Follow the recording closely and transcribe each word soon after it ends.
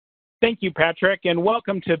Thank you, Patrick, and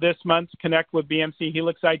welcome to this month's Connect with BMC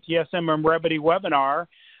Helix ITSM and Remedy webinar.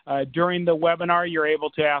 During the webinar, you're able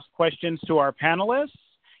to ask questions to our panelists,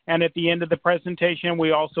 and at the end of the presentation,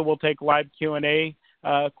 we also will take live Q&A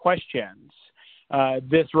questions.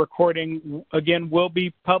 This recording, again, will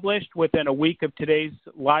be published within a week of today's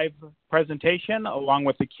live presentation, along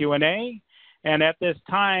with the Q&A. And at this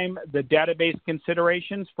time, the database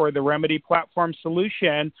considerations for the Remedy platform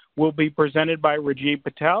solution will be presented by Rajeev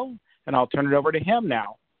Patel, and I'll turn it over to him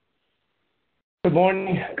now. Good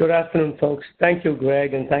morning, good afternoon, folks. Thank you,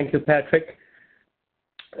 Greg, and thank you, Patrick.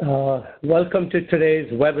 Welcome to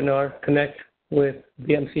today's webinar, Connect with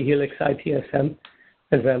BMC Helix ITSM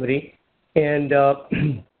and Remedy. And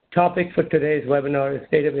topic for today's webinar is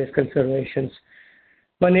database considerations.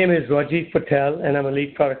 My name is Rajeev Patel, and I'm a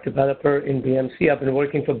lead product developer in BMC. I've been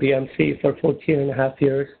working for BMC for 14.5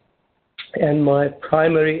 years, and my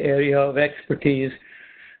primary area of expertise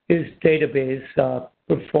is database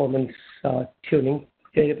performance tuning,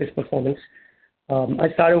 database performance. I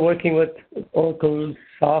started working with Oracle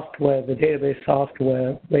software, the database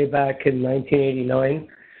software, way back in 1989.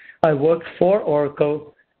 I worked for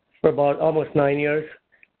Oracle for about almost 9 years,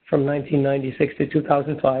 from 1996 to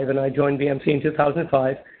 2005, and I joined BMC in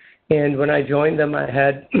 2005. And when I joined them, I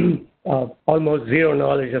had almost zero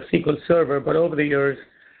knowledge of SQL Server, but over the years,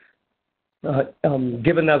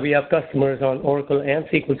 given that we have customers on Oracle and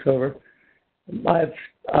SQL Server,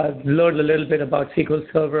 I've learned a little bit about SQL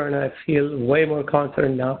Server, and I feel way more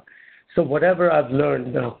confident now. So whatever I've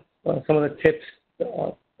learned, some of the tips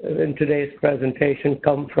in today's presentation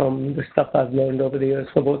come from the stuff I've learned over the years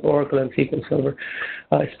for both Oracle and SQL Server,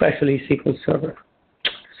 especially SQL Server.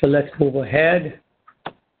 So let's move ahead.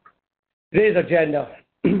 Today's agenda.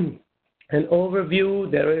 An overview.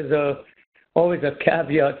 There is always a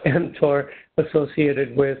caveat emptor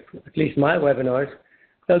associated with at least my webinars.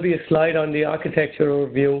 There'll be a slide on the architecture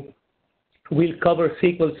overview. We'll cover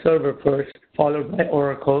SQL Server first, followed by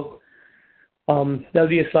Oracle. There'll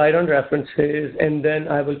be a slide on references, and then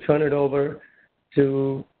I will turn it over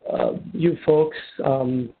to you folks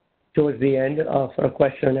towards the end for a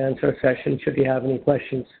question and answer session, should you have any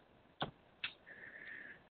questions.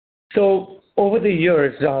 So over the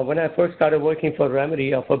years, when I first started working for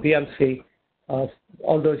Remedy, for BMC,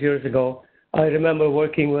 all those years ago, I remember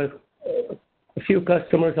working with a few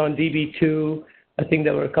customers on DB2. I think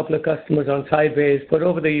there were a couple of customers on Sybase, but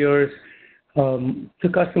over the years, the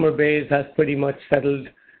customer base has pretty much settled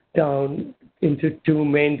down into two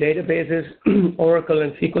main databases, Oracle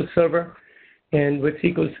and SQL Server. And with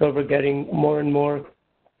SQL Server getting more and more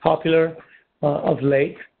popular of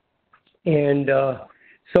late. And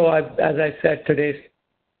so as I said, today's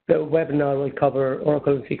the webinar will cover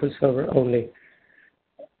Oracle and SQL Server only.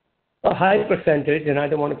 A high percentage, and I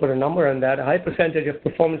don't want to put a number on that, a high percentage of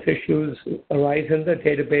performance issues arise in the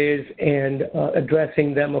database, and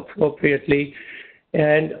addressing them appropriately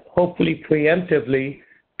and hopefully preemptively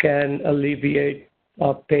can alleviate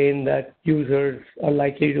pain that users are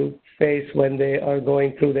likely to face when they are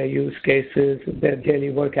going through their use cases, their daily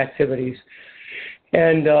work activities.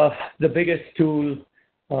 And the biggest tool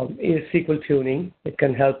is SQL tuning. It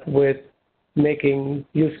can help with making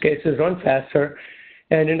use cases run faster.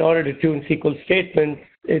 And in order to tune SQL statements,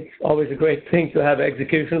 it's always a great thing to have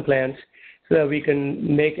execution plans so that we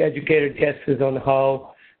can make educated guesses on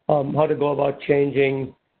how to go about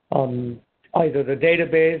changing either the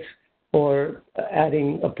database or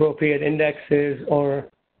adding appropriate indexes or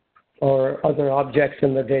other objects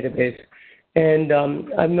in the database. And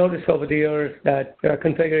I've noticed over the years that there are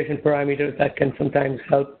configuration parameters that can sometimes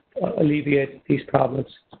help alleviate these problems.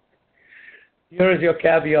 Here is your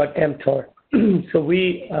caveat emptor. So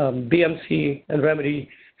we, BMC and Remedy,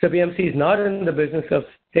 so BMC is not in the business of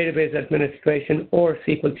database administration or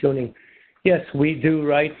SQL tuning. Yes, we do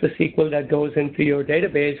write the SQL that goes into your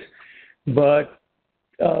database, but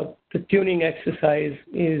the tuning exercise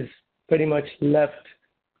is pretty much left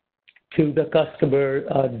to the customer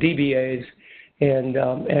DBAs,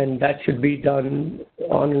 and that should be done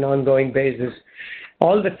on an ongoing basis.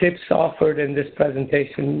 All the tips offered in this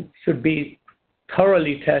presentation should be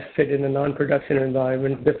thoroughly tested in a non-production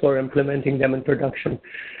environment before implementing them in production.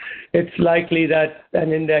 It's likely that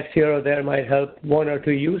an index here or there might help one or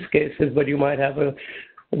two use cases, but you might have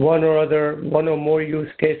one or more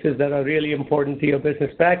use cases that are really important to your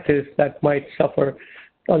business practice that might suffer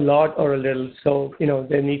a lot or a little. So,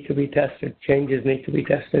 they need to be tested. Changes need to be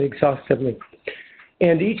tested exhaustively.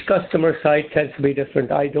 And each customer site tends to be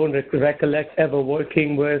different. I don't recollect ever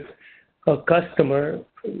working with a customer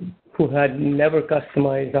who had never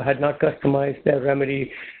customized or had not customized their Remedy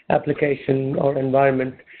application or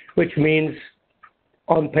environment, which means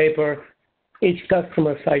on paper, each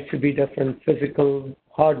customer site should be different. Physical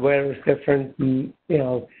hardware is different.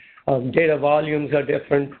 Data volumes are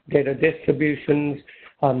different. Data distributions,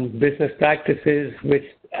 business practices, which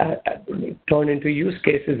turn into use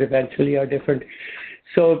cases eventually, are different.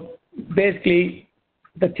 So basically,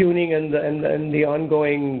 the tuning and the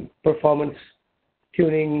ongoing performance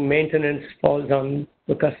tuning maintenance falls on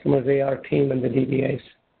the customer's AR team and the DBAs.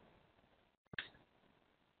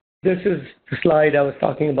 This is the slide I was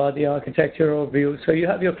talking about, the architecture overview. So you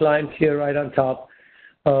have your client here right on top.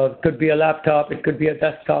 It could be a laptop, it could be a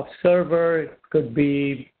desktop server, it could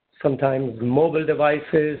be sometimes mobile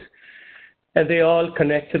devices, and they all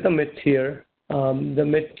connect to the mid-tier. The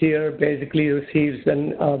mid-tier basically receives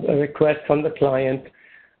a request from the client,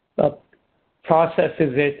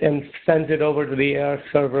 processes it, and sends it over to the AR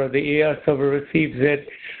server. The AR server receives it,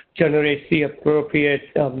 generates the appropriate,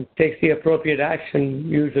 takes the appropriate action,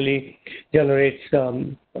 usually generates,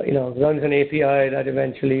 runs an API that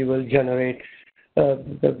eventually will generate,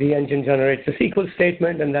 the engine generates a SQL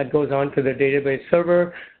statement, and that goes on to the database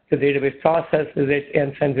server. The database processes it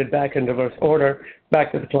and sends it back in reverse order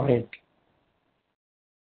back to the client.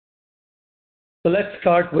 So let's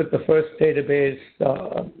start with the first database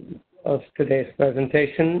of today's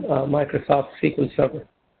presentation, Microsoft SQL Server.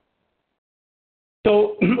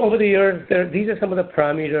 So over the years, these are some of the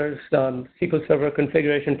parameters, SQL Server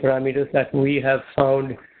configuration parameters that we have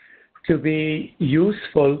found to be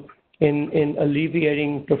useful in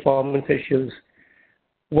alleviating performance issues.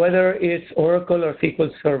 Whether it's Oracle or SQL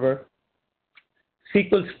Server,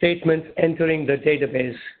 SQL statements entering the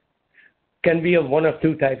database can be of one of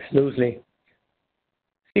two types loosely.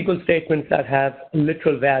 SQL statements that have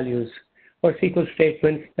literal values, or SQL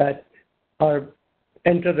statements that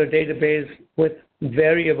enter the database with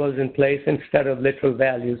variables in place instead of literal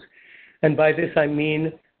values. And by this I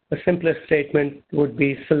mean the simplest statement would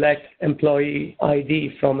be select employee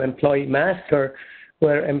ID from employee master,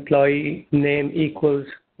 where employee name equals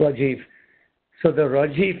Rajeev. So the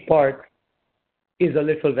Rajeev part is a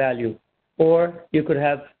literal value. Or you could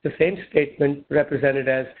have the same statement represented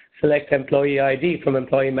as select employee ID from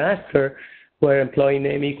employee master, where employee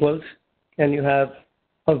name equals, and you have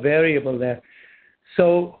a variable there.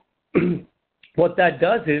 So what that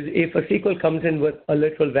does is, if a SQL comes in with a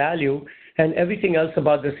literal value and everything else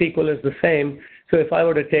about the SQL is the same, so if I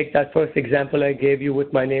were to take that first example I gave you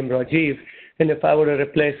with my name Rajeev, and if I were to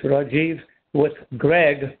replace Rajeev with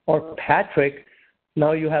Greg or Patrick,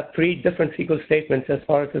 now you have three different SQL statements as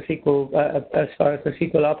far as the SQL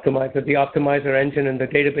optimizer, the optimizer engine in the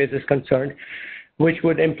database is concerned, which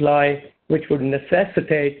would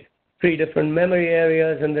necessitate three different memory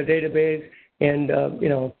areas in the database and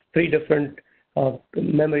three different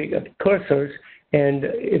memory cursors. And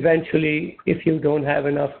eventually, if you don't have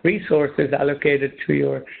enough resources allocated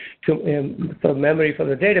for memory for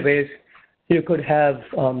the database, you could have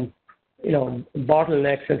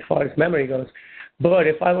bottlenecks as far as memory goes. But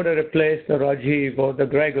if I were to replace the Rajeev or the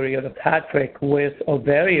Gregory or the Patrick with a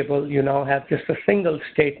variable, you now have just a single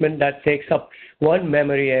statement that takes up one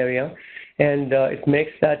memory area, and it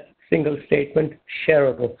makes that single statement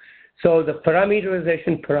shareable. So the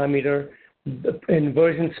parameterization parameter in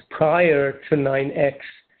versions prior to 9x,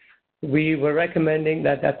 we were recommending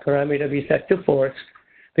that parameter be set to forced,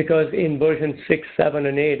 because in versions 6, 7,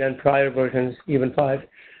 and 8, and prior versions, even 5,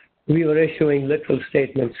 we were issuing literal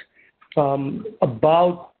statements.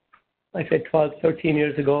 About, I said 12, 13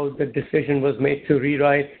 years ago, the decision was made to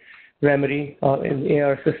rewrite Remedy in the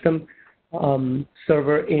AR system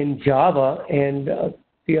server in Java, and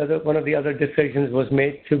one of the other decisions was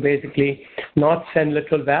made to basically not send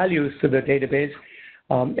literal values to the database.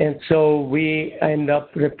 And so we end up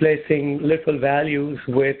replacing literal values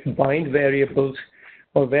with bind variables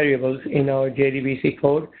or variables in our JDBC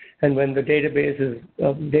code. And when the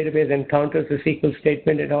database encounters a SQL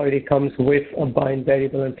statement, it already comes with a bind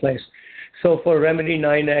variable in place. So for Remedy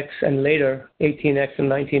 9x and later 18x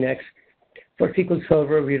and 19x, for SQL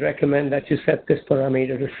Server, we recommend that you set this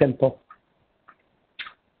parameter to simple.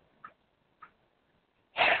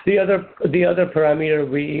 The other parameter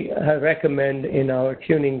we recommend in our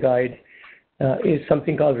tuning guide is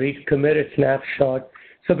something called read committed snapshot.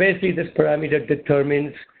 So basically, this parameter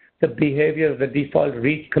determines the behavior of the default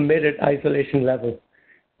read committed isolation level.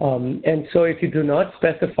 And so if you do not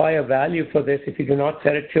specify a value for this, if you do not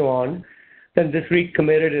set it to on, then this read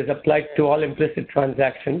committed is applied to all implicit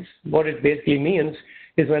transactions. What it basically means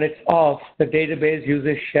is when it's off, the database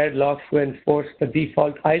uses shared logs to enforce the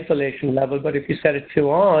default isolation level. But if you set it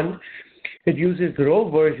to on, it uses row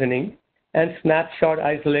versioning and snapshot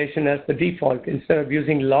isolation as the default instead of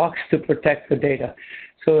using locks to protect the data.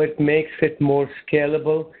 So it makes it more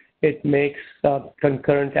scalable. It makes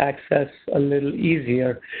concurrent access a little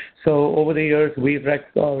easier. So over the years, we've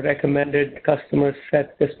recommended customers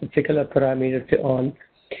set this particular parameter to on.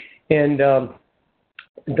 And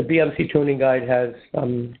the BMC tuning guide has a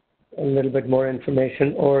little bit more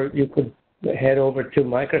information, or you could head over to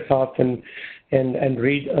Microsoft and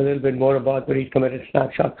read a little bit more about the read committed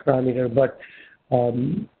snapshot parameter. But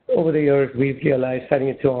over the years, we've realized setting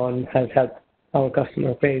it to on has helped our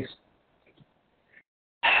customer base.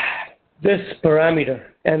 This parameter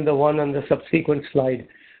and the one on the subsequent slide,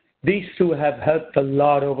 these two have helped a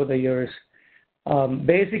lot over the years.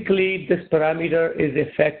 Basically, this parameter is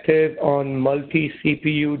effective on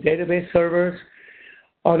multi-CPU database servers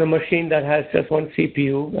on a machine that has just one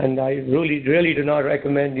CPU, and I really do not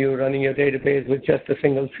recommend you running your database with just a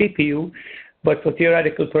single CPU. But for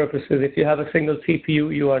theoretical purposes, if you have a single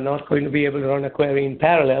CPU, you are not going to be able to run a query in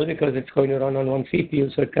parallel because it's going to run on one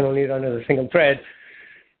CPU, so it can only run as a single thread.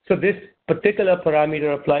 So this particular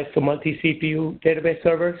parameter applies to multi-CPU database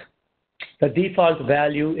servers. The default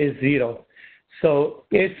value is 0. So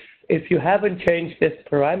if you haven't changed this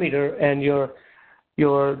parameter and your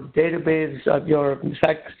database, your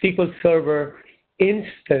SQL Server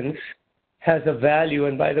instance has a value,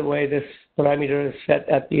 and by the way, this parameter is set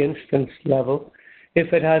at the instance level.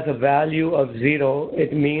 If it has a value of 0,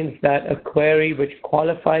 it means that a query which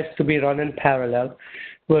qualifies to be run in parallel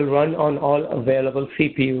will run on all available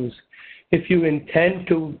CPUs. If you intend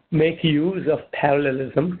to make use of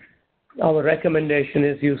parallelism, our recommendation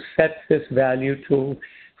is you set this value to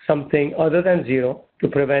something other than 0 to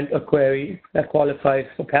prevent a query that qualifies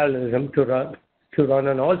for parallelism to run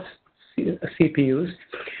on all CPUs,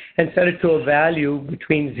 and set it to a value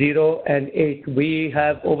between 0 and 8. We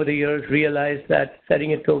have, over the years, realized that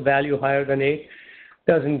setting it to a value higher than 8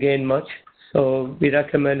 doesn't gain much, so we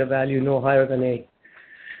recommend a value no higher than 8.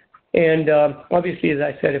 And obviously, as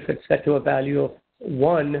I said, if it's set to a value of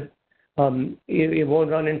 1, it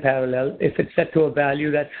won't run in parallel. If it's set to a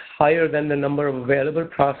value that's higher than the number of available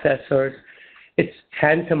processors, it's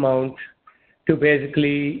tantamount to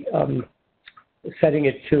basically setting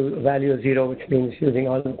it to a value of 0, which means using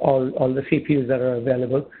all the CPUs that are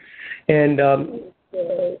available. And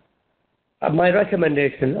my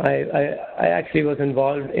recommendation, I actually was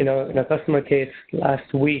involved in a customer case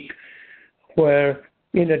last week where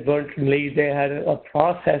inadvertently they had a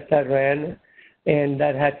process that ran and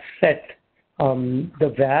that had set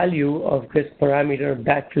the value of this parameter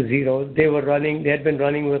back to 0. They had been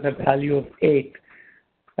running with a value of 8.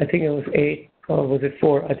 I think it was 8, or was it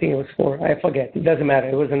 4? I think it was 4. I forget. It doesn't matter.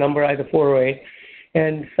 It was a number either 4 or 8.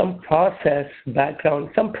 And some process, they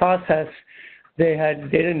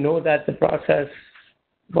didn't know that the process,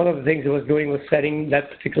 one of the things it was doing was setting that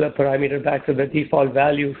particular parameter back to the default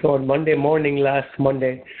value. So on Monday morning, last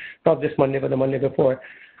Monday, not this Monday, but the Monday before,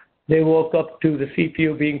 they woke up to the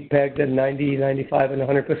CPU being pegged at 90, 95, and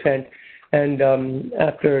 100%. And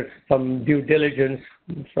after some due diligence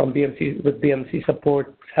from BMC, with BMC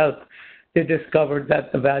support help, they discovered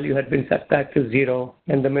that the value had been set back to 0.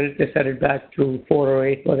 And the minute they set it back to 4 or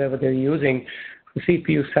 8, whatever they're using, the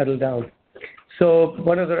CPU settled down. So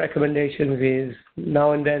one of the recommendations is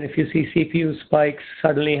now and then if you see CPU spikes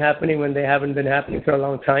suddenly happening when they haven't been happening for a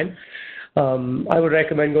long time, I would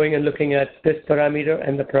recommend going and looking at this parameter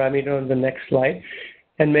and the parameter on the next slide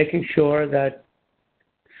and making sure that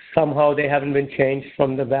somehow they haven't been changed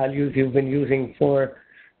from the values you've been using for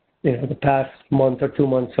the past month or 2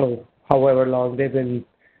 months or however long they've been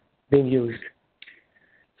being used.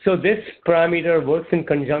 So this parameter works in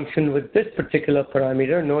conjunction with this particular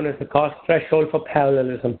parameter known as the cost threshold for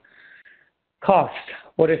parallelism. Cost.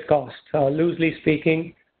 What is cost? Loosely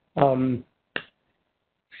speaking, SQL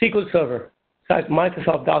Server.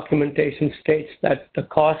 Microsoft documentation states that the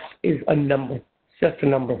cost is a number. It's just a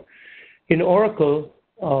number. In Oracle,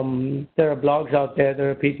 there are blogs out there. There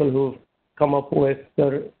are people who've come up with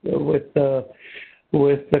the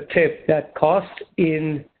tip that cost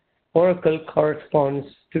in Oracle corresponds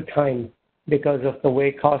to time because of the way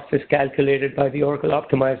cost is calculated by the Oracle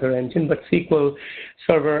Optimizer engine, but SQL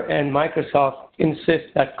Server and Microsoft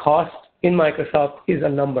insist that cost in Microsoft is a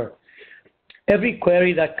number. Every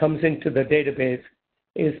query that comes into the database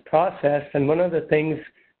is processed, and one of the things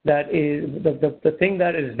that is the thing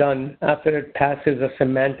that is done after it passes a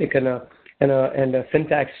semantic and a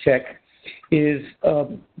syntax check is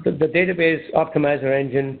the database optimizer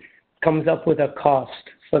engine comes up with a cost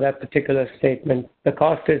for that particular statement. The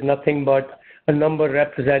cost is nothing but a number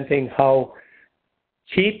representing how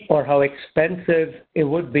cheap or how expensive it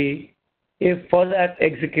would be if for that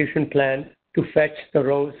execution plan to fetch the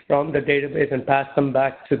rows from the database and pass them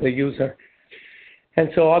back to the user. And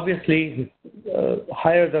so obviously,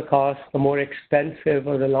 higher the cost, the more expensive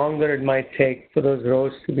or the longer it might take for those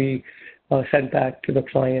rows to be sent back to the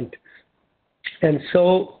client. And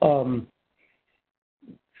so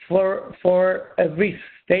for every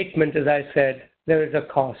statement, as I said, there is a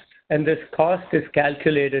cost. And this cost is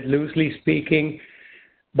calculated, loosely speaking,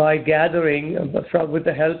 by gathering with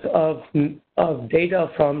the help of data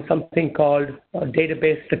from something called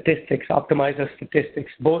database statistics, optimizer statistics,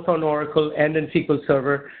 both on Oracle and in SQL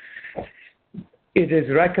Server. It is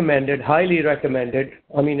recommended, highly recommended.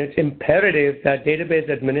 I mean, it's imperative that database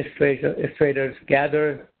administrators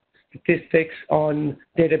gather statistics on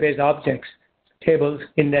database objects, tables,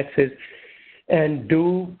 indexes, and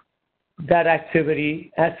do that activity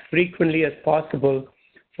as frequently as possible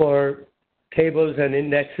for tables and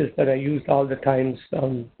indexes that are used all the time,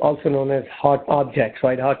 also known as hot objects,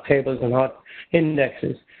 right? Hot tables and hot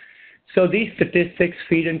indexes. So these statistics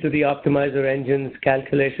feed into the optimizer engine's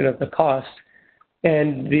calculation of the cost,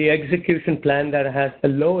 and the execution plan that has the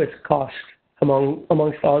lowest cost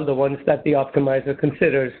amongst all the ones that the optimizer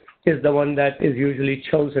considers is the one that is usually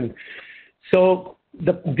chosen. So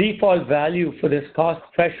the default value for this cost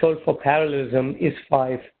threshold for parallelism is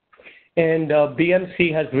 5. And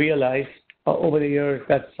BMC has realized over the years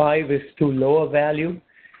that 5 is too low a value.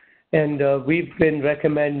 And we've been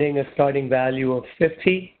recommending a starting value of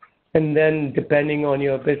 50. And then depending on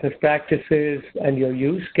your business practices and your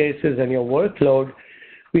use cases and your workload,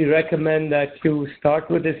 we recommend that you start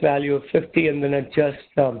with this value of 50 and then adjust,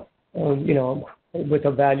 with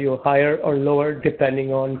a value higher or lower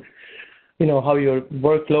depending on how your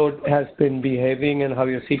workload has been behaving and how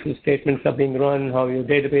your SQL statements are being run, how your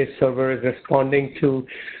database server is responding to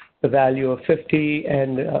the value of 50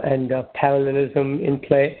 and parallelism in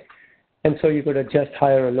play. And so you could adjust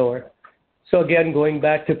higher or lower. So again, going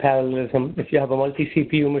back to parallelism, if you have a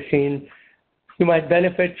multi-CPU machine, you might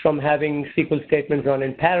benefit from having SQL statements run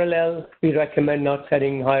in parallel. We recommend not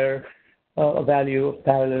setting higher a value of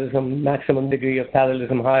parallelism, maximum degree of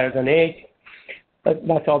parallelism higher than 8. But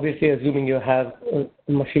that's obviously assuming you have a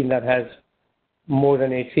machine that has more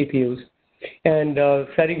than 8 CPUs, and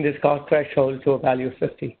setting this cost threshold to a value of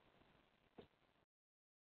 50.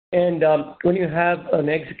 And when you have an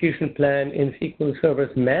execution plan in SQL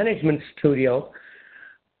Server's Management Studio,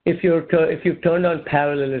 if you've turned on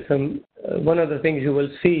parallelism, one of the things you will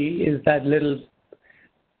see is that little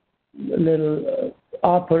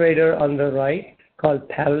operator on the right called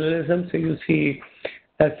parallelism. So you see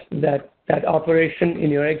that operation in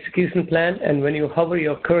your execution plan, and when you hover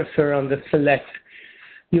your cursor on the select,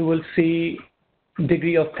 you will see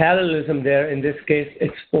degree of parallelism there. In this case,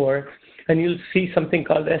 it's 4. And you'll see something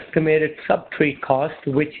called estimated subtree cost,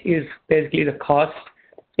 which is basically the cost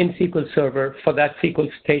in SQL Server for that SQL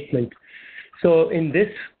statement. So in this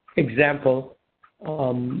example,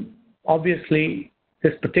 obviously,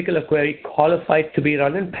 this particular query qualified to be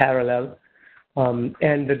run in parallel,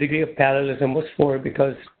 and the degree of parallelism was 4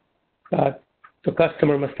 because the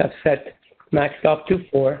customer must have set maxed up to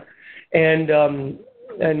 4. And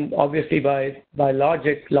obviously, by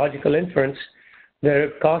logical inference,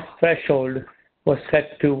 their cost threshold was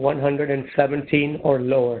set to 117 or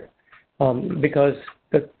lower, because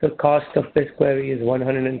the cost of this query is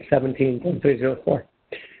 117.304.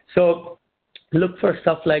 So look for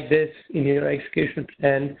stuff like this in your execution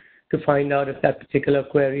plan to find out if that particular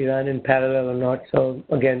query ran in parallel or not. So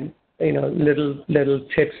again, little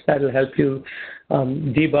tips that will help you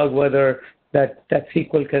debug whether that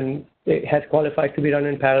SQL has qualified to be run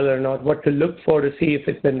in parallel or not, what to look for to see if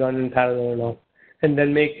it's been run in parallel or not, and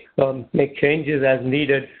then make changes as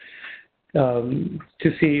needed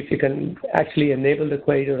to see if you can actually enable the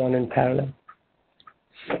query to run in parallel.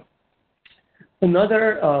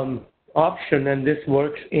 Another option, and this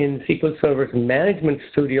works in SQL Server's Management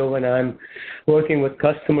Studio when I'm working with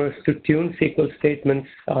customers to tune SQL statements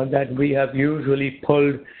that we have usually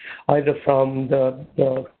pulled either from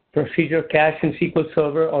the procedure cache in SQL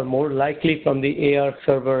Server or more likely from the AR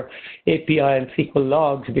Server API and SQL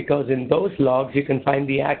logs, because in those logs you can find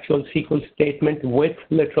the actual SQL statement with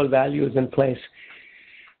literal values in place,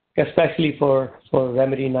 especially for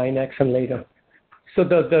Remedy 9X and later. So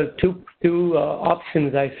the two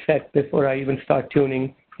options I set before I even start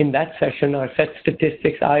tuning in that session are set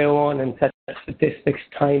statistics IO on and set statistics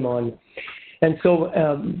time on. And so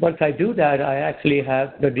once I do that, I actually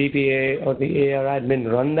have the DBA or the AR admin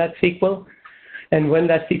run that SQL. And when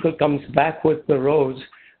that SQL comes back with the rows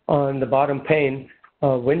on the bottom pane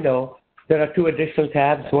window, there are 2 additional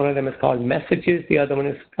tabs. One of them is called Messages. The other one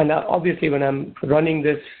is, and obviously when I'm running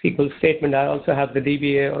this SQL statement, I also have the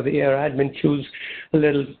DBA or the AR admin choose a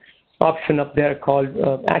little option up there called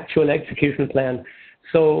Actual Execution Plan.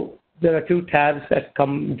 So there are two tabs that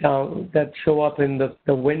come down, that show up in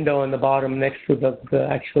the window on the bottom next to the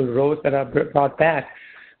actual rows that are brought back.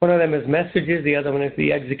 One of them is messages, the other one is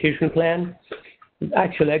the execution plan,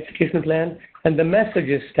 actual execution plan. And the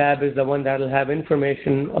messages tab is the one that will have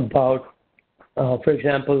information about, for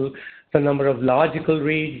example, the number of logical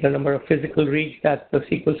reads, the number of physical reads that the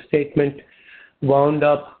SQL statement wound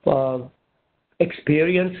up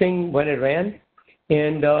experiencing when it ran,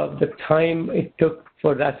 and the time it took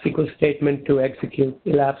for that SQL statement to execute,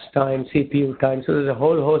 elapsed time, CPU time. So there's a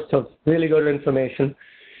whole host of really good information.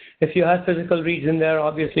 If you have physical reads in there,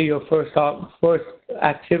 obviously your first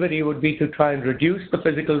activity would be to try and reduce the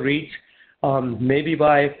physical reads, maybe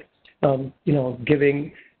by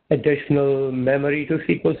giving additional memory to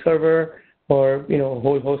SQL Server, or a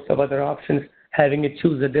whole host of other options, having it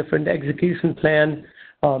choose a different execution plan,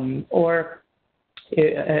 and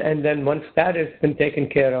then once that has been taken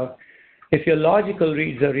care of, if your logical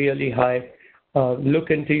reads are really high,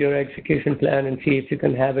 look into your execution plan and see if you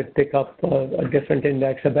can have it pick up a different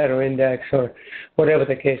index, a better index, or whatever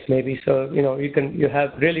the case may be. So you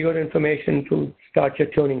have really good information to start your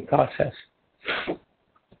tuning process.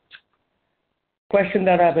 Question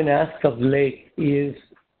that I've been asked of late is,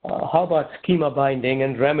 how about schema binding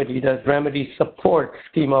and Remedy? Does Remedy support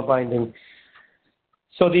schema binding?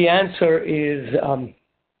 So the answer is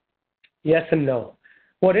yes and no.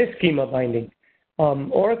 What is schema binding?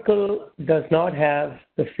 Oracle does not have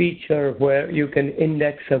the feature where you can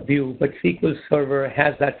index a view, but SQL Server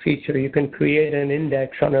has that feature. You can create an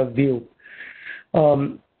index on a view.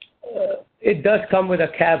 It does come with a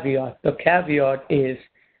caveat. The caveat is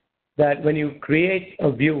that when you create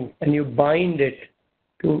a view and you bind it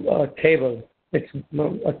to a table, it's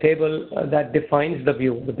a table that defines the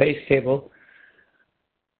view, the base table.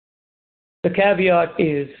 The caveat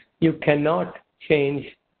is you cannot change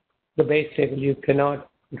the base table. You cannot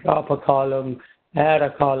drop a column, add a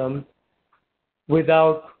column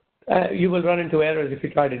without, you will run into errors if you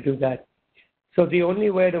try to do that. So the only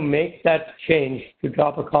way to make that change, to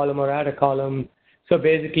drop a column or add a column, so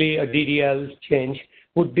basically a DDL change,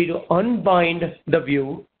 would be to unbind the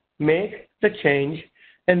view, make the change,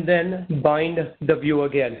 and then bind the view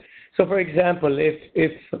again. So for example,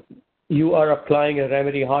 if you are applying a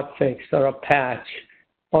remedy hotfix or a patch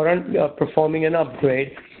or performing an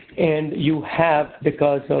upgrade, and you have,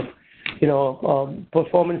 because of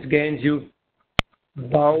performance gains, you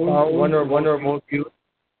bound one or more views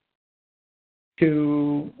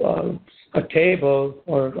to a table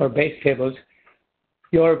or base tables,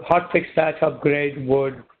 your hotfix patch upgrade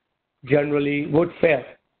would fail.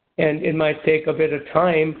 And it might take a bit of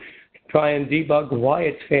time to try and debug why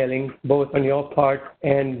it's failing, both on your part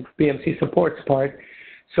and BMC support's part.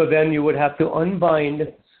 So then you would have to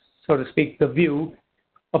unbind, so to speak, the view,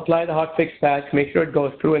 apply the hotfix patch, make sure it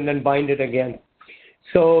goes through, and then bind it again.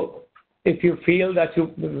 So if you feel that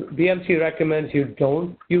BMC recommends you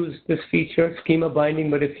don't use this feature, schema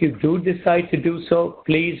binding, but if you do decide to do so,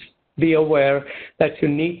 please be aware that you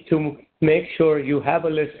need to make sure you have a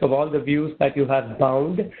list of all the views that you have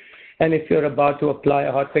bound. And if you're about to apply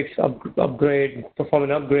a hotfix upgrade, perform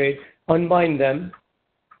an upgrade, unbind them,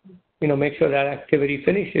 make sure that activity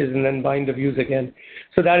finishes, and then bind the views again.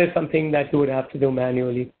 So that is something that you would have to do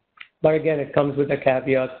manually. But again, it comes with a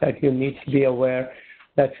caveat that you need to be aware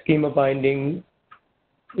that schema binding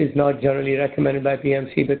is not generally recommended by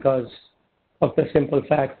BMC because of the simple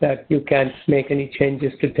fact that you can't make any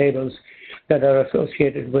changes to tables that are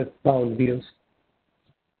associated with bound views.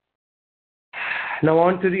 Now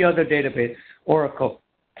on to the other database, Oracle.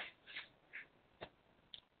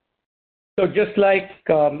 So just like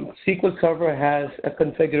SQL Server has a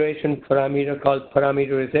configuration parameter called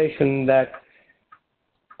parameterization that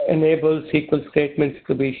enables SQL statements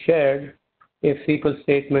to be shared if SQL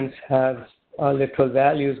statements have literal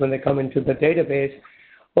values when they come into the database,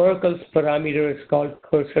 Oracle's parameter is called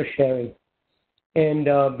cursor sharing. And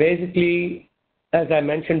basically, as I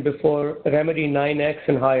mentioned before, Remedy 9x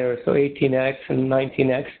and higher, so 18x and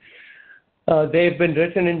 19x, they've been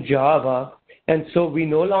written in Java, and so we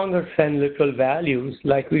no longer send literal values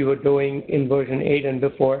like we were doing in version 8 and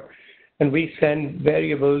before, and we send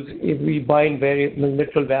variables. If we bind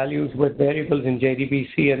literal values with variables in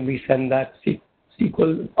JDBC, and we send that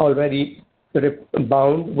SQL already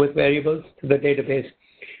bound with variables to the database.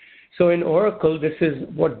 So in Oracle, this is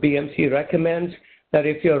what BMC recommends, that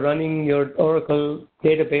if you're running your Oracle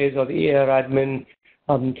database or the ER admin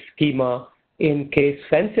schema in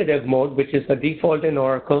case-sensitive mode, which is the default in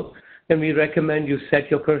Oracle, then we recommend you set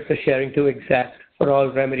your cursor sharing to exact for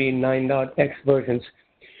all Remedy 9.x versions.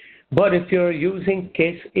 But if you're using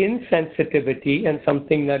case insensitivity, and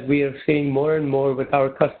something that we are seeing more and more with our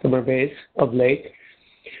customer base of late,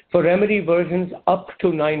 for remedy versions up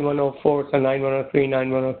to 9104, so 9103,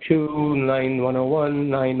 9102, 9101,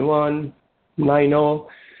 91, 90,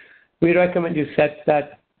 we recommend you set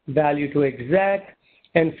that value to exact.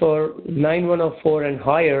 And for 9104 and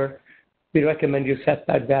higher, we recommend you set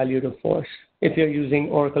that value to false if you're using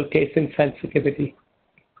Oracle case insensitivity.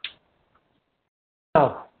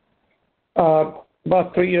 Now,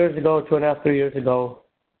 about 3 years ago, 2.5, 3 years ago,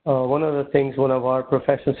 one of the things one of our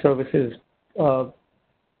professional services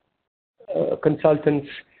consultants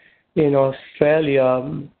in Australia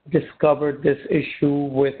discovered this issue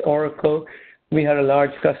with Oracle. We had a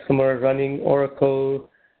large customer running Oracle,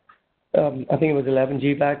 I think it was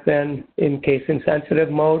 11G back then, in case insensitive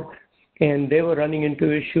mode, and they were running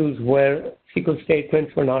into issues where SQL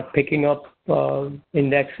statements were not picking up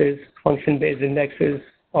indexes, function-based indexes,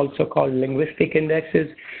 also called linguistic indexes,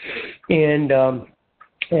 and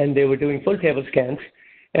they were doing full table scans.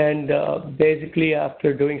 And basically,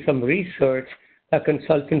 after doing some research, a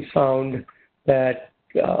consultant found that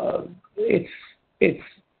it's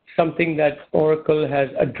something that Oracle has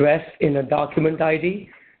addressed in a document ID.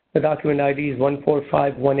 The document ID is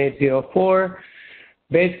 1451804.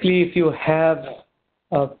 Basically, if you have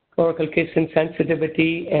Oracle case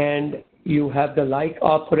insensitivity and you have the like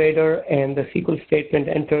operator and the SQL statement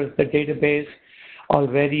enters the database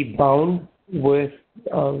already bound with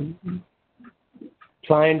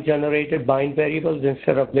client-generated bind variables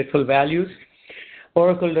instead of literal values,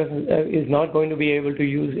 Oracle is not going to be able to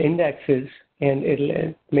use indexes, and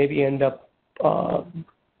it'll maybe end up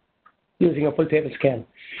using a full table scan.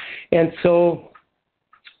 And so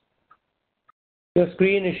the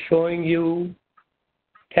screen is showing you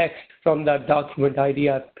text from that document ID.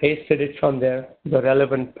 I've pasted it from there, the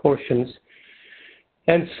relevant portions.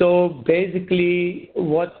 And so basically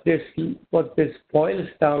what this boils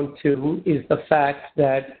down to is the fact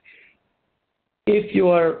that if you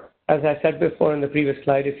are, as I said before in the previous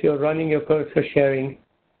slide, if you're running your cursor sharing,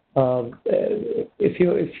 if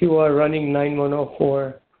you are running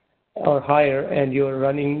 9104 or higher and you're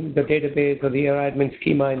running the database or the admin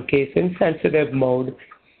schema in case insensitive mode,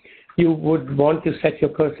 you would want to set your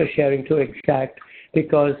cursor sharing to exact,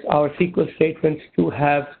 because our SQL statements do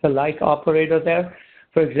have the like operator there.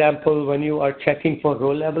 For example, when you are checking for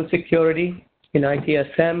row level security in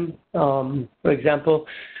ITSM, for example,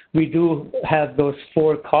 we do have those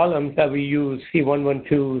 4 columns that we use: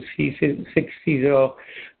 C112, C60989,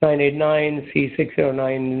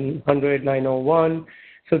 C60900, 901.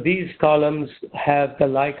 So these columns have the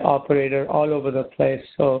like operator all over the place.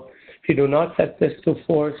 So if you do not set this to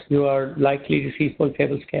false, you are likely to see full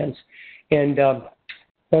table scans. And the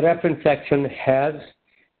reference section has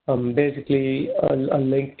basically a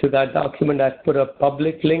link to that document. I've put a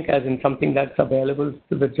public link, as in something that's available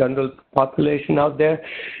to the general population out there.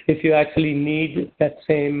 If you actually need that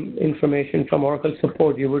same information from Oracle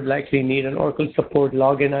support, you would likely need an Oracle support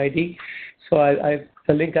login ID. So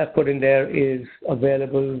the link I put in there is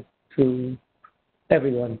available to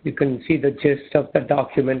everyone. You can see the gist of the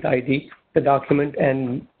document ID, the document,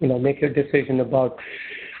 and make your decision about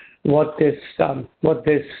what this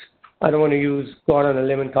I don't want to go out on a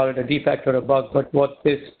limb and call it a defect or a bug, but what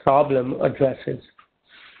this problem addresses.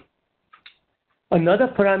 Another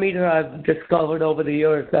parameter I've discovered over the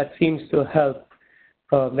years that seems to help,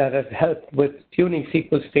 that has helped with tuning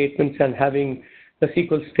SQL statements and having the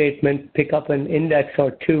SQL statement pick up an index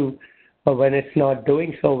or two when it's not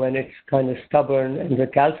doing so, when it's kind of stubborn and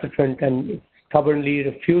recalcitrant and stubbornly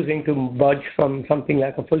refusing to budge from something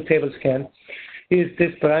like a full table scan, is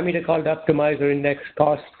this parameter called optimizer index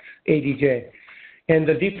cost ADJ, and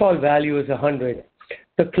the default value is 100.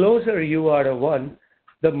 The closer you are to 1,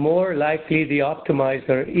 the more likely the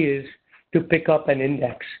optimizer is to pick up an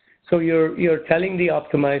index. So you're telling the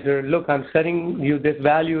optimizer, look, I'm setting you this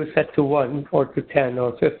value is set to 1 or to 10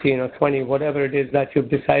 or 15 or 20, whatever it is that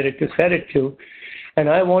you've decided to set it to, and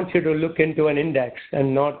I want you to look into an index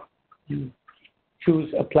and not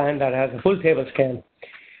choose a plan that has a full table scan.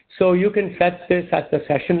 So you can set this at the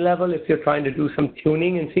session level if you're trying to do some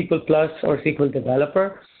tuning in SQL Plus or SQL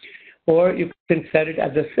Developer, or you can set it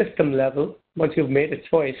at the system level once you've made a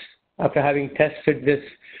choice after having tested this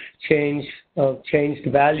changed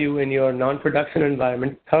value in your non-production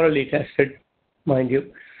environment, thoroughly tested, mind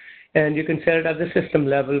you. And you can set it at the system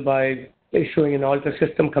level by issuing an alter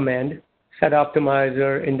system command, set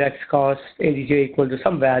optimizer index cost ADJ equal to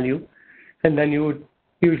some value, and then you would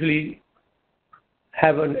usually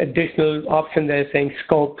have an additional option there saying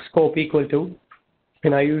scope equal to,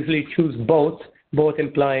 and I usually choose both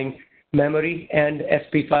implying memory and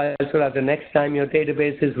SP file so that the next time your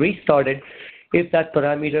database is restarted, if that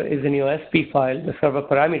parameter is in your SP file, the server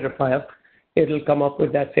parameter file, it'll come up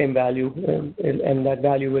with that same value, and that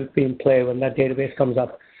value will be in play when that database comes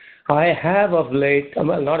up. I have of late,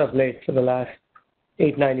 well, not of late, for the last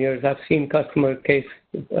 8-9 years, I've seen customer case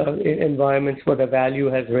environments where the value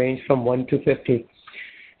has ranged from 1 to 50.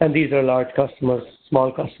 And these are large customers,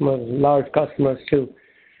 small customers, large customers too.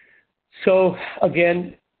 So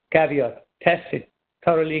again, caveat, test it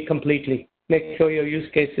thoroughly, completely. Make sure your use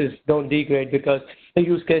cases don't degrade, because the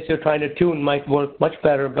use case you're trying to tune might work much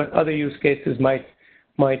better, but other use cases might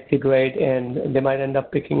degrade, and they might end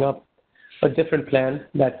up picking up a different plan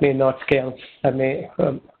that may not scale, that may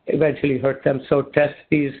eventually hurt them. So test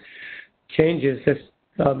these changes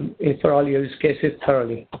for all your use cases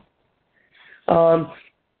thoroughly.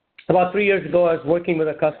 About 3 years ago, I was working with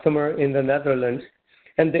a customer in the Netherlands,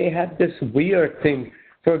 and they had this weird thing.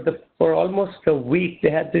 For almost a week,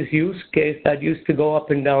 they had this use case that used to go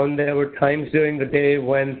up and down. There were times during the day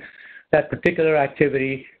when that particular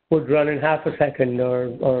activity would run in half a second or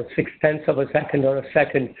 0.6 of a second or a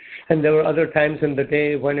second. And there were other times in the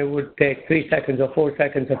day when it would take 3 seconds or 4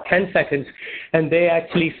 seconds or 10 seconds. And they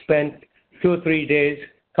actually spent 2 or 3 days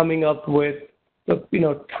coming up with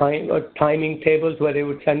timing tables where they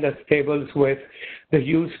would send us tables with the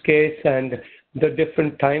use case and the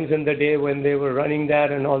different times in the day when they were running that,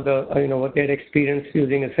 and all the what they had experienced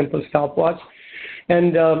using a simple stopwatch.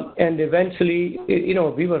 And eventually,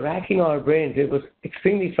 we were racking our brains. It was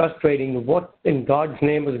extremely frustrating. What in God's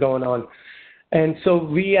name was going on? And so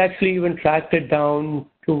we actually even tracked it down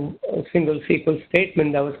to a single SQL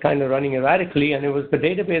statement that was kind of running erratically, and it was the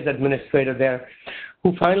database administrator there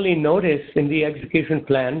who finally noticed in the execution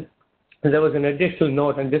plan, and there was an additional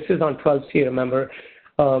note, and this is on 12C, remember.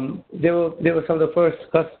 They were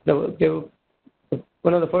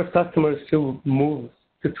one of the first customers to move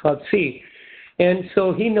to 12C. And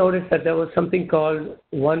so he noticed that there was something called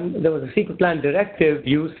there was a SQL Plan Directive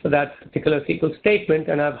used for that particular SQL statement,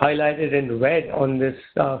 and I've highlighted in red on this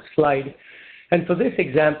slide. And for this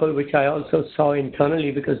example, which I also saw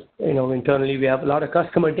internally, because internally we have a lot of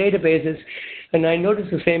customer databases, and I noticed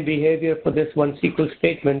the same behavior for this one SQL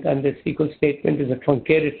statement, and this SQL statement is a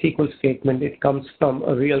truncated SQL statement. It comes from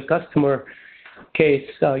a real customer case,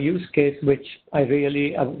 use case, which I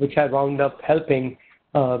wound up helping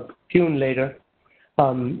tune later.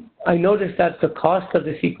 I noticed that the cost of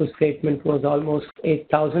the SQL statement was almost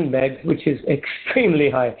 8,000 megs, which is extremely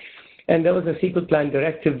high. And there was a SQL Plan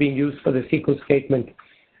Directive being used for the SQL statement.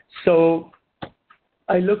 So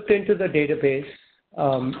I looked into the database,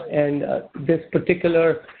 and this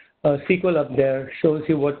particular SQL up there shows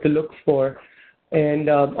you what to look for. And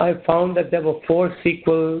I found that there were 4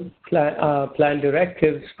 SQL plan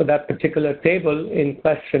directives for that particular table in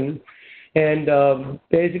question. And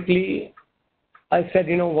basically, I said,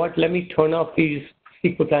 you know what, let me turn off these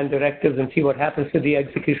SQL Plan Directives and see what happens to the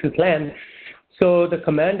execution plan. So the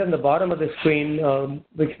command on the bottom of the screen,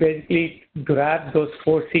 which basically grabs those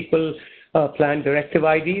 4 SQL Plan Directive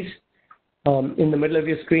IDs in the middle of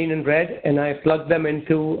your screen in red, and I plug them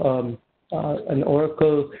into an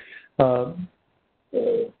Oracle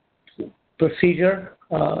procedure.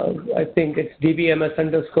 I think it's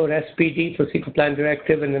DBMS_SPD for SQL Plan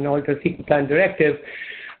Directive, and then alter SQL Plan Directive.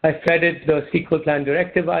 I fed it the SQL Plan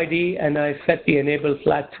Directive ID, and I set the enable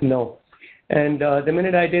flag to no. And the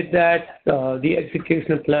minute I did that, the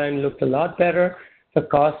execution plan looked a lot better. The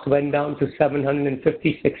cost went down to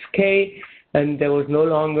 $756K, and there was no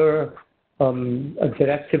longer a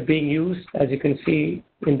directive being used, as you can see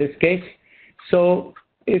in this case. So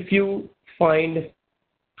if you find,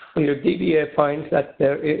 your DBA finds that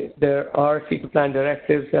there are SQL Plan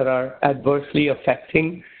Directives that are adversely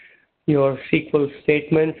affecting your SQL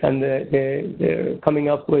statements, and they're coming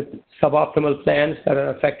up with suboptimal plans that are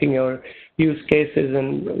affecting your use cases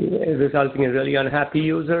and resulting in really unhappy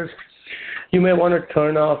users, you may want to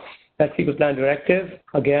turn off that SQL Plan Directive.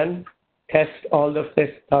 Again, test all of this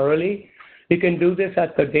thoroughly. You can do this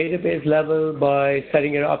at the database level by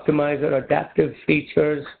setting your optimizer adaptive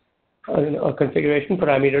features or configuration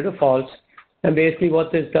parameter to false. And basically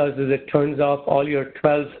what this does is it turns off all your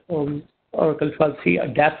Oracle 12C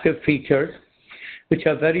adaptive features, which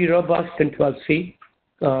are very robust in 12C.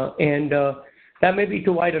 And that may be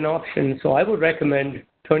too wide an option, so I would recommend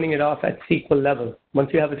turning it off at SQL level. Once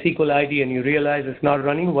you have a SQL ID and you realize it's not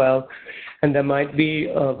running well, and there might be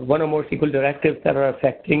one or more SQL directives that are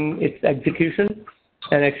affecting its execution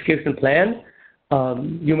and execution plan,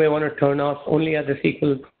 you may want to turn off only at the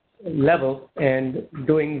SQL level, and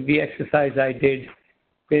doing the exercise I did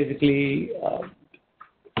basically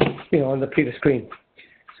on the previous screen.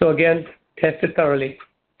 So again, test it thoroughly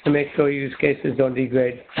to make sure use cases don't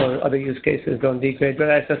degrade or other use cases don't degrade. But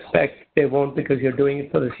I suspect they won't because you're doing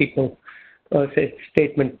it for the SQL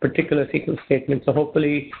statement, particular SQL statement. So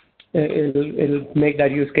hopefully it'll make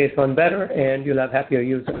that use case run better and you'll have happier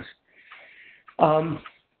users.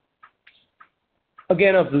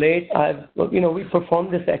 Again, of late, we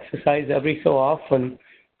perform this exercise every so often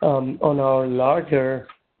on our larger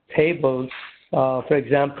tables. For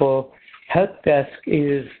example, help desk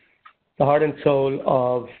is the heart and soul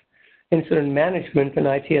of incident management in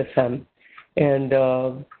ITSM, and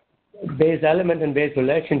base element and base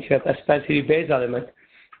relationship, especially base element,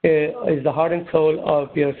 is the heart and soul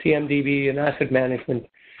of your CMDB and asset management.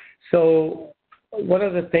 So one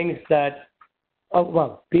of the things that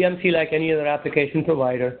BMC, like any other application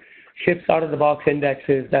provider, ships out-of-the-box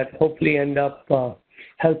indexes that hopefully end up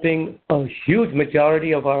helping a huge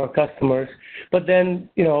majority of our customers. But then,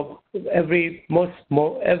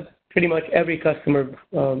 pretty much every customer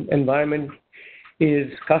environment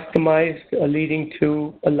is customized, leading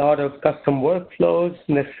to a lot of custom workflows,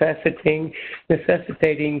 necessitating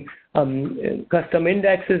custom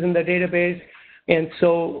indexes in the database. And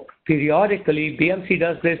so periodically, BMC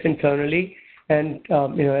does this internally. And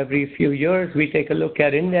every few years, we take a look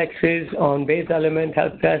at indexes on base element,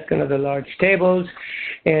 help desk, and other large tables,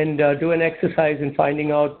 and do an exercise in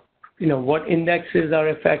finding out, what indexes are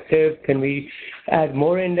effective. Can we add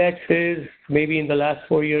more indexes? Maybe in the last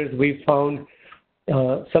 4 years, we've found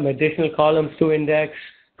some additional columns to index,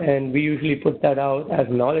 and we usually put that out as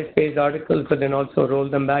knowledge-based articles, but then also roll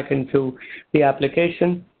them back into the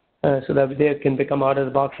application. So that they can become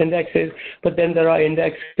out-of-the-box indexes. But then there are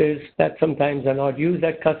indexes that sometimes are not used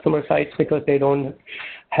at customer sites because they don't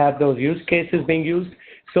have those use cases being used.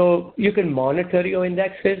 So you can monitor your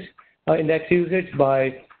indexes, index usage,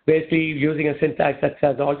 by basically using a syntax that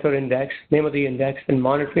says alter index, name of the index, and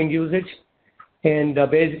monitoring usage. And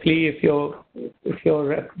basically, if your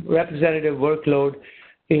representative workload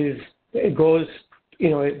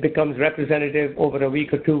it becomes representative over a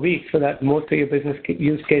week or 2 weeks, so that most of your business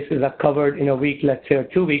use cases are covered in a week, let's say, or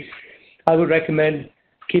 2 weeks. I would recommend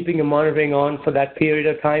keeping your monitoring on for that period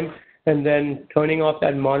of time and then turning off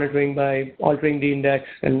that monitoring by altering the index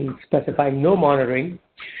and specifying no monitoring,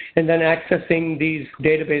 and then accessing these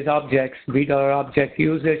database objects, read our object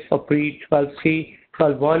usage for pre-12c,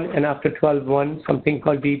 12.1, and after 12.1, something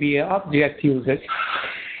called DBA object usage,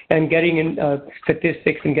 and getting in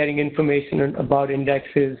statistics and getting information about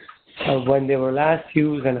indexes, when they were last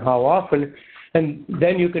used and how often. And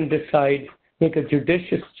then you can decide, make a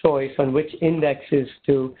judicious choice on which indexes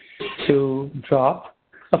to drop.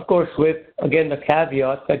 Of course, with, again, the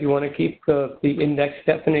caveat that you want to keep the index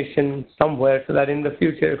definition somewhere so that in the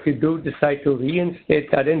future, if you do decide to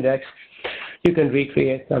reinstate that index, you can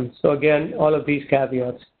recreate them. So again, all of these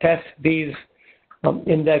caveats. Test these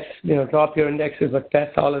index, drop your indexes, but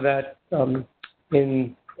test all of that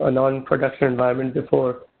in a non-production environment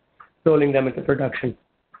before rolling them into production.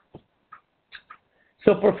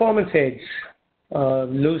 So performance aids,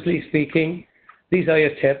 loosely speaking, these are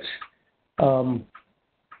your tips.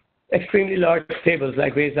 Extremely large tables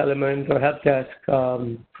like base element or help desk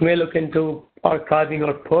may look into archiving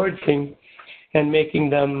or purging and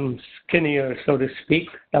making them skinnier, so to speak.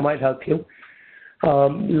 That might help you.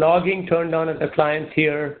 Logging turned on at the clients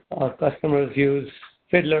here. Our customers use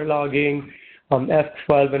Fiddler logging,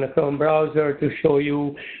 F12 in a Chrome browser to show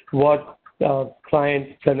you what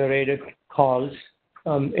client-generated calls,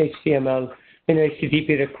 HTML,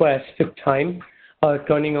 HTTP requests took time.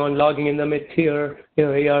 Turning on logging in the mid-tier,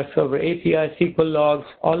 AR server API, SQL logs,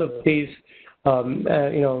 all of these,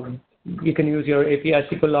 you can use your API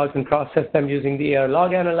SQL logs and process them using the AR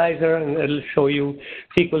log analyzer, and it'll show you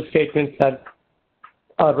SQL statements that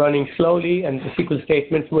are running slowly, and the SQL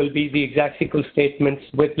statements will be the exact SQL statements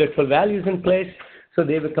with literal values in place, so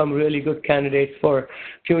they become really good candidates for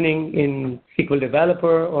tuning in SQL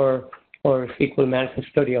Developer or SQL Management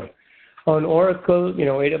Studio. On Oracle,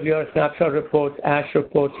 AWS snapshot reports, Ash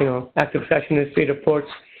reports, active session history reports,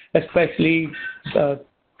 especially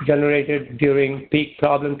generated during peak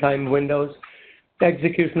problem time windows.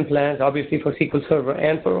 Execution plans, obviously for SQL Server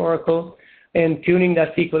and for Oracle, and tuning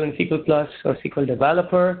that SQL in SQL Plus or SQL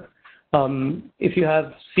Developer. If you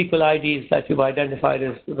have SQL IDs that you've identified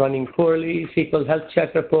as running poorly, SQL Health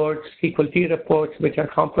Check reports, SQL T reports, which are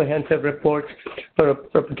comprehensive reports for a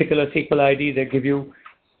particular SQL ID. They give you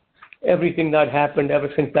everything that happened ever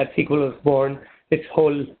since that SQL was born, its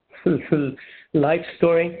whole life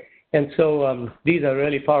story. And so these are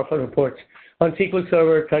really powerful reports. On SQL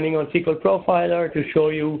Server, turning on SQL Profiler to show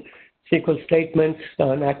you SQL statements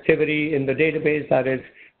and activity in the database. That is,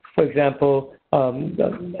 for example,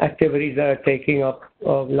 activities that are taking up a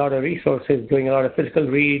lot of resources, doing a lot of physical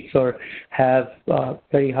reads or have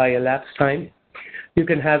very high elapsed time. You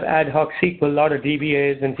can have ad hoc SQL. A lot of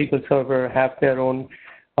DBAs and SQL Server have their own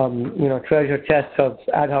treasure chests of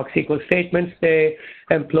ad hoc SQL statements they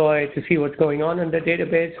employ to see what's going on in the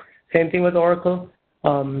database. Same thing with Oracle.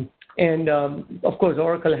 Of course,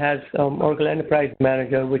 Oracle has Oracle Enterprise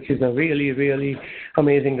Manager, which is a really, really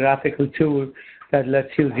amazing graphical tool that lets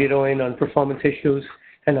you zero in on performance issues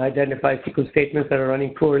and identify SQL statements that are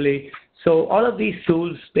running poorly. So all of these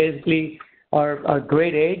tools basically are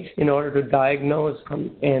great aids in order to diagnose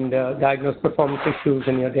diagnose performance issues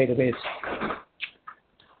in your database.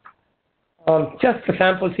 Just a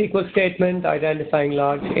sample SQL statement identifying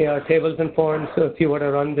large AR tables and forms. So if you were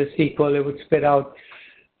to run this SQL, it would spit out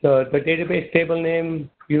the database table name.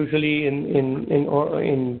 Usually in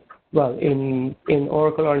Oracle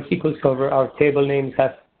or in SQL Server, our table names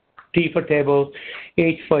have T for table,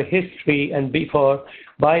 H for history, and B for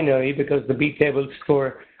binary, because the B tables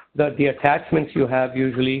store the attachments you have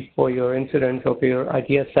usually for your incidents or for your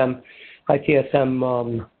ITSM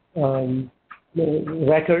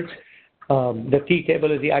records. The T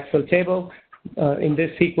table is the actual table. In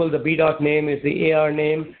this SQL, the B dot name is the AR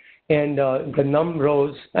name, and the num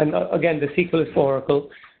rows, and again, the SQL is for Oracle,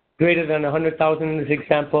 greater than 100,000 in this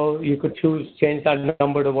example. You could change that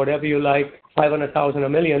number to whatever you like, 500,000, a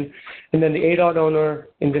million. And then the A dot owner,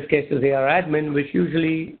 in this case, is AR admin, which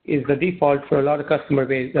usually is the default for a lot of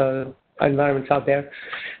customer-based environments out there.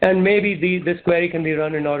 And maybe this query can be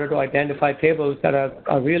run in order to identify tables that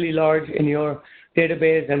are really large in your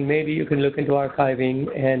database, and maybe you can look into archiving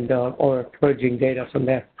and or purging data from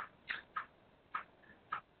there.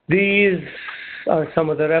 These are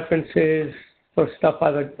some of the references for stuff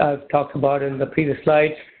I've talked about in the previous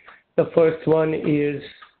slides. The first one is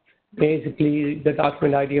basically the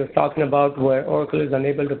document ID I was talking about, where Oracle is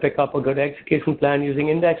unable to pick up a good execution plan using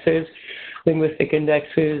indexes, linguistic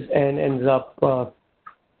indexes, and ends up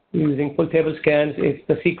using full table scans. If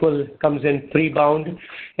the SQL comes in pre-bound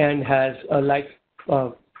and has a like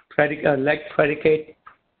predicate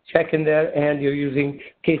check in there, and you're using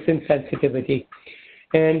case insensitivity.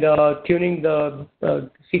 And tuning the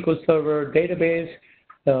SQL Server database,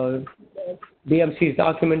 BMC's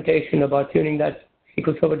documentation about tuning that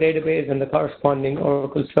SQL Server database and the corresponding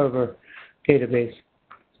Oracle Server database.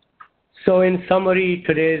 So in summary,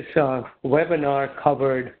 today's webinar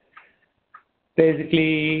covered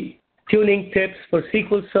basically tuning tips for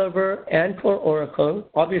SQL Server and for Oracle.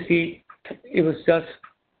 Obviously, it was just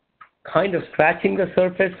kind of scratching the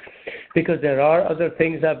surface because there are other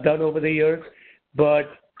things I've done over the years. But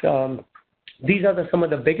these are some of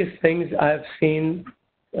the biggest things I've seen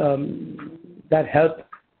that help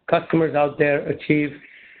customers out there achieve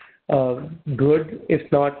good,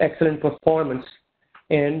 if not excellent, performance.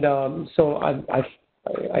 And so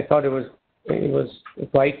I thought it was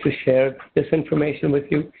right to share this information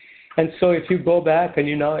with you. And so if you go back and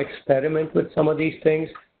you now experiment with some of these things,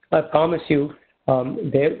 I promise you,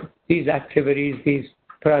 these activities, these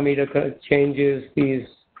parameter changes, these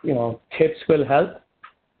tips will help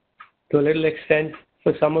to a little extent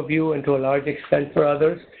for some of you and to a large extent for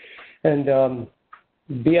others. And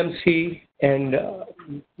BMC and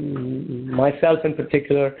myself in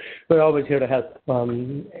particular, we're always here to help.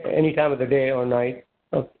 Any time of the day or night.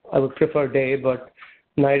 I would prefer day, but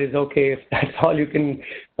night is okay if that's all you can,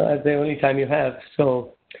 the only time you have.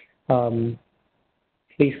 So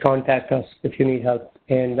please contact us if you need help.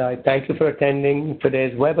 And I thank you for attending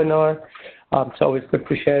today's webinar. It's always good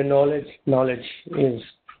to share knowledge. Knowledge is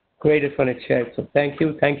greatest when it's shared. So thank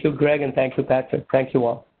you, Greg, and thank you, Patrick. Thank you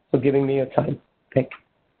all for giving me your time. Thank you.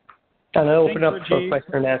 And I'll open up for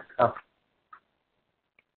question and answer now.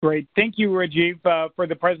 Great. Thank you, Rajeev, for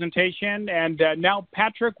the presentation. And now,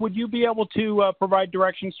 Patrick, would you be able to provide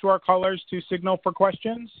directions to our callers to signal for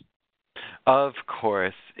questions? Of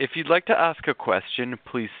course. If you'd like to ask a question,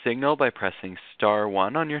 please signal by pressing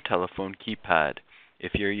 *1 on your telephone keypad.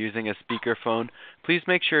 If you're using a speakerphone, please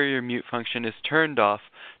make sure your mute function is turned off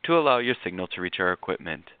to allow your signal to reach our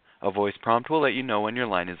equipment. A voice prompt will let you know when your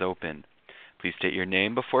line is open. Please state your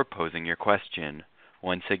name before posing your question.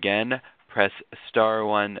 Once again, press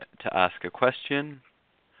 *1 to ask a question.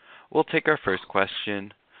 We'll take our first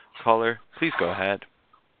question. Caller, please go ahead.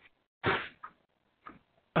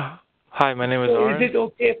 Hi, my name is Aaron. Is it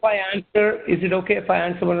okay if I answer? Is it okay if I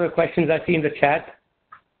answer one of the questions I see in the chat?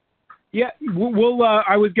 Yeah, we'll.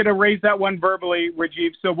 I was going to raise that one verbally,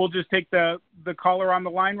 Rajeev. So we'll just take the caller on the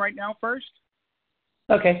line right now first.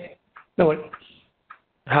 Okay. No worries.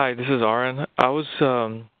 Hi, this is Aaron. I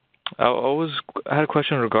had a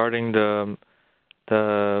question regarding the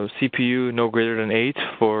the CPU no greater than 8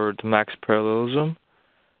 for the max parallelism.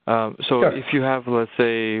 So Sure. if you have, let's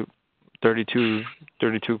say, 32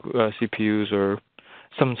 CPUs or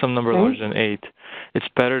some number larger than 8, it's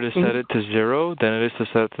better to set it to 0 than it is to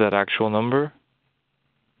set it to that actual number?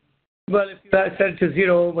 Well, if you set it to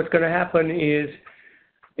 0, what's going to happen is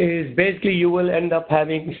basically you will end up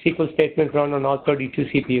having SQL statements run on all 32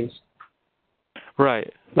 CPUs.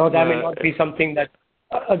 Right. Now, that may not be something that,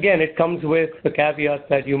 again, it comes with the caveat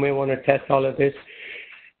that you may want to test all of this.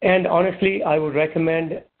 And honestly, I would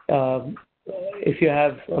recommend if you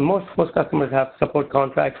have, most customers have support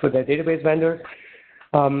contracts with their database vendors.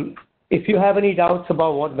 If you have any doubts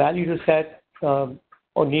about what value to set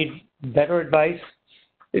or need better advice,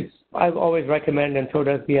 I always recommend, and so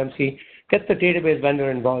does BMC, get the database vendor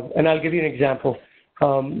involved. And I'll give you an example.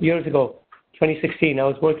 Years ago, 2016, I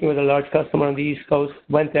was working with a large customer on the East Coast,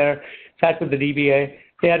 went there, sat with the DBA.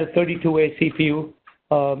 They had a 32-way CPU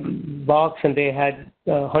box, and they had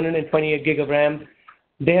 128 gig of RAM.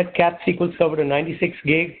 They had capped SQL Server to 96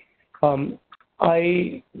 gig.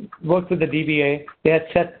 I worked with the DBA. They had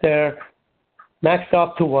set their maxed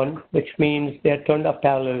off to 1, which means they had turned up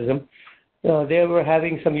parallelism. They were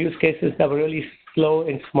having some use cases that were really slow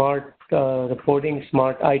in smart reporting,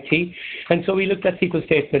 smart IT. And so we looked at SQL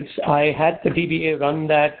statements. I had the DBA run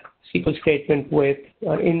that SQL statement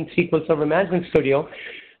in SQL Server Management Studio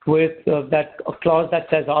with that clause that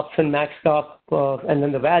says option maxed off and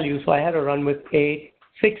then the value. So I had to run with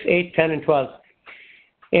 6, 8, 10, and 12.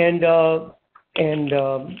 And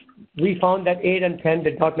we found that 8 and 10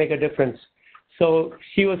 did not make a difference. So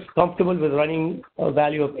she was comfortable with running a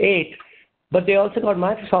value of 8, but they also got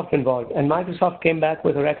Microsoft involved. And Microsoft came back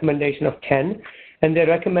with a recommendation of 10, and they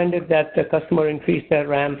recommended that the customer increase their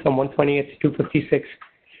RAM from 128 to 256.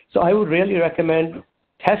 So I would really recommend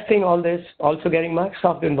testing all this, also getting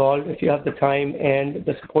Microsoft involved if you have the time, and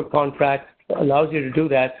the support contract allows you to do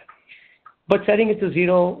that. But setting it to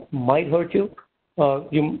 0 might hurt you.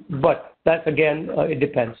 But that, again, it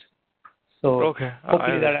depends. So okay,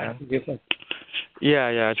 hopefully that answers your question. Yeah,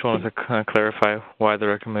 I just wanted to kind of clarify why the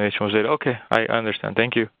recommendation was 8. Okay, I understand.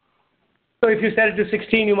 Thank you. So if you set it to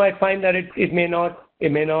 16, you might find that it may not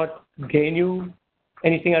gain you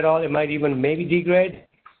anything at all. It might even maybe degrade.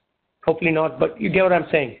 Hopefully not, but you get what I'm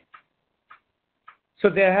saying. So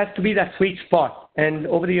there has to be that sweet spot. And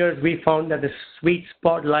over the years, we found that the sweet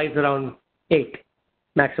spot lies around 8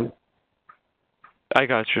 maximum. I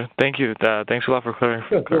got you. Thank you. Thanks a lot for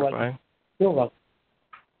clarifying. You're welcome.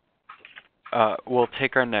 We'll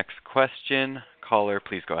take our next question. Caller,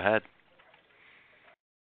 please go ahead.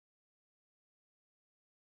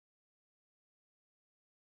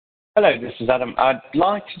 Hello, this is Adam. I'd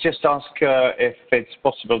like to just ask if it's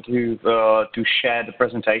possible to share the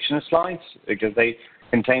presentation slides, because they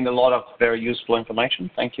contain a lot of very useful information.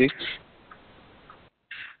 Thank you.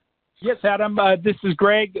 Yes, Adam, this is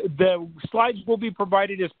Greg. The slides will be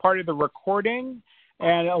provided as part of the recording,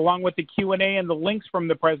 and along with the Q&A and the links from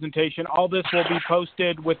the presentation. All this will be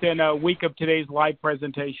posted within a week of today's live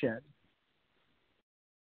presentation.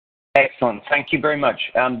 Excellent. Thank you very much.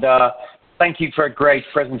 And thank you for a great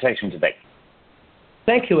presentation today.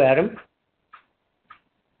 Thank you, Adam.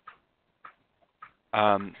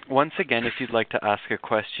 Once again, if you'd like to ask a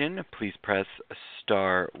question, please press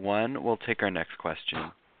 *1. We'll take our next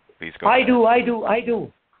question. Please go ahead. I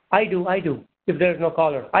do. If there's no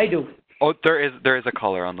caller, I do. Oh, there is a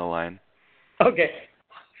caller on the line. Okay.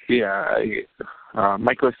 Yeah,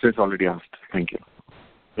 my question is already asked. Thank you.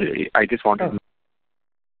 I just wanted.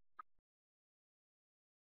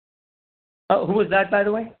 Who was that, by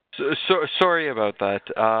the way? Sorry about that.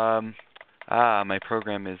 My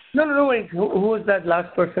program is. No. Wait. Who was that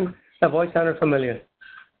last person? The voice sounded familiar.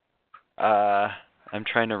 I'm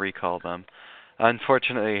trying to recall them.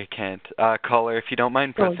 Unfortunately, I can't. Caller, if you don't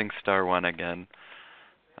mind pressing *1 again.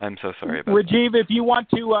 I'm so sorry about Rajeev, if you want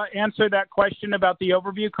to answer that question about the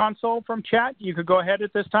overview console from chat, you could go ahead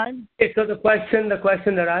at this time. Okay, so the question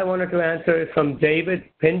that I wanted to answer is from David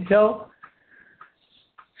Pinto.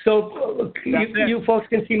 So you folks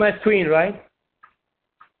can see my screen, right?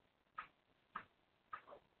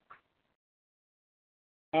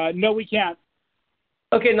 No, we can't.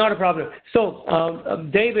 Okay, not a problem. So,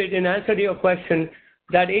 David, in answer to your question,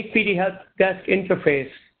 that HPD Help Desk interface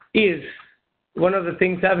is one of the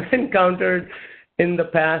things I've encountered in the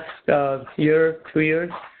past year, 2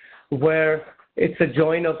 years, where it's a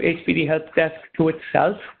join of HPD Help Desk to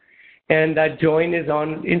itself, and that join is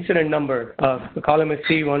on incident number. The column is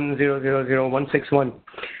C1000161.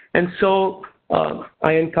 And so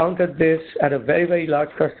I encountered this at a very, very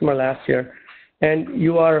large customer last year, and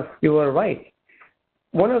you are right.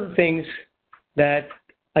 One of the things that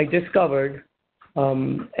I discovered,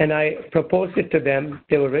 and I proposed it to them.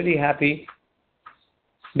 They were really happy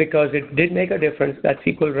because it did make a difference. That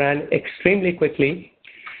SQL ran extremely quickly,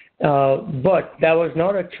 but that was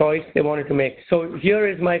not a choice they wanted to make. So here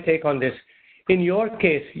is my take on this. In your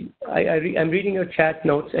case, I'm reading your chat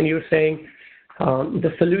notes, and you're saying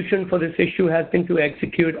the solution for this issue has been to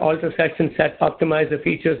execute alter session set, optimize the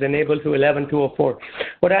features, enable to 11.204.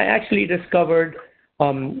 What I actually discovered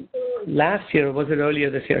last year, was it earlier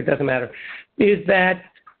this year, it doesn't matter, is that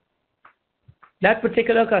that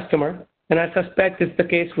particular customer, and I suspect it's the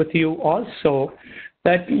case with you also,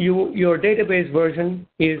 that your database version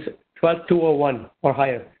is 12.201 or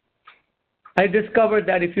higher. I discovered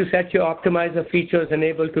that if you set your optimizer features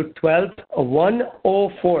enable to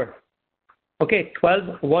 12.104, okay,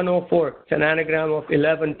 12.104, it's an anagram of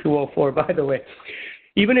 11.204, by the way.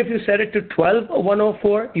 Even if you set it to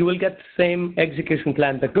 12.104, you will get the same execution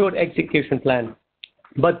plan, the good execution plan.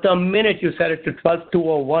 But the minute you set it to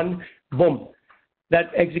 12.201, boom,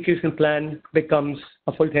 that execution plan becomes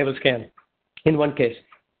a full table scan in one case.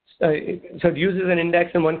 So it uses an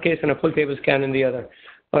index in one case and a full table scan in the other,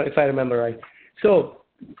 if I remember right. So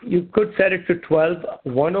you could set it to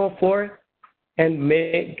 12.104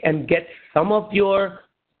 and get some of your,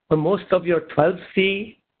 or most of your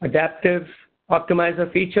 12C adaptive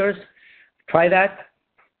optimizer features. Try that.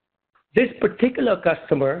 This particular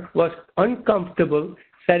customer was uncomfortable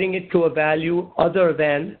setting it to a value other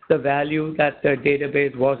than the value that their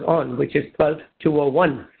database was on, which is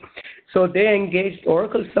 12.201. So they engaged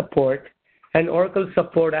Oracle support, and Oracle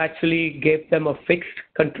support actually gave them a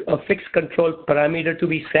fixed control parameter to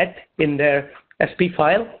be set in their SP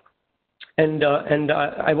file. And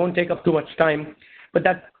I won't take up too much time, but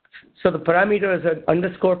so the parameter is an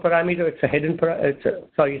underscore parameter. It's a hidden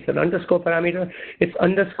it's an underscore parameter. It's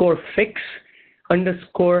underscore fix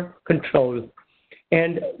underscore control.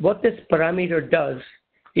 And what this parameter does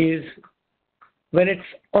is when it's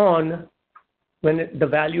on, the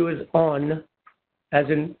value is on, as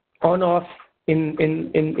in on-off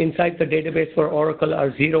inside the database for Oracle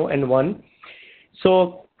are 0 and 1.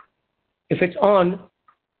 So if it's on,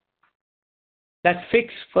 that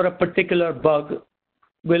fix for a particular bug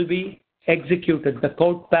will be executed. The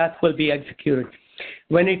code path will be executed.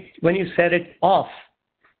 When you set it off,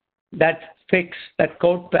 that fix, that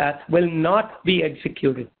code path will not be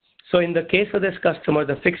executed. So in the case of this customer,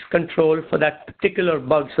 the fixed control for that particular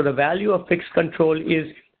bug, so the value of fixed control is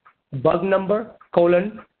bug number,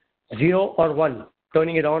 0 or 1,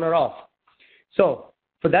 turning it on or off. So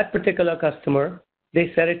for that particular customer,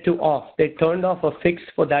 they set it to off. They turned off a fix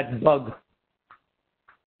for that bug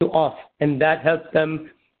to off, and that helped them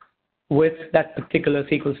with that particular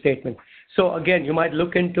SQL statement. So again, you might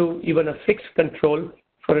look into even a fixed control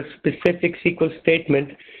for a specific SQL statement,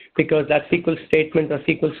 because that SQL statement or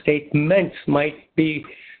SQL statements might be,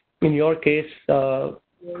 in your case,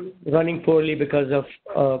 running poorly because of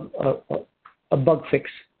a bug fix.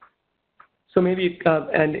 So maybe,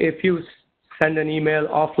 and if you send an email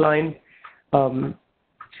offline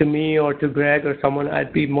to me or to Greg or someone,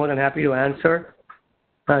 I'd be more than happy to answer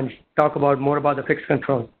and talk more about the fixed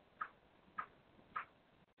control.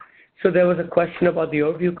 So there was a question about the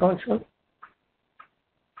overview console.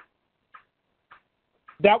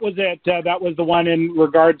 That was it. That was the one in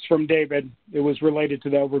regards from David. It was related to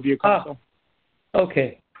the overview console.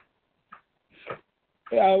 Okay.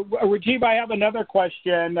 Rajeev, I have another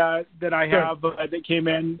question that I have that came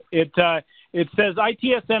in. It says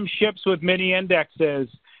ITSM ships with many indexes.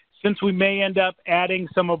 Since we may end up adding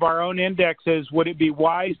some of our own indexes, would it be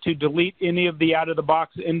wise to delete any of the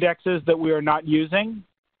out-of-the-box indexes that we are not using?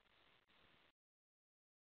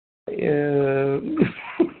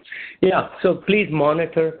 Yeah, so please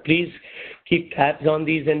monitor, please keep tabs on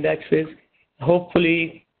these indexes.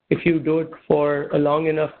 Hopefully, if you do it for a long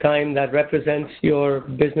enough time that represents your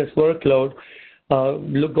business workload,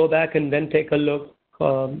 go back and then take a look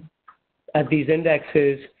at these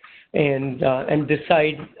indexes and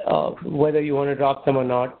decide whether you want to drop them or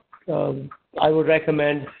not. I would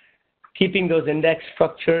recommend keeping those index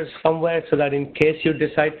structures somewhere so that in case you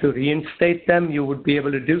decide to reinstate them, you would be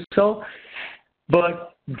able to do so.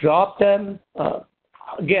 But drop them.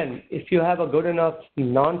 Again, if you have a good enough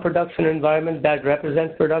non-production environment that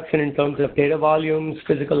represents production in terms of data volumes,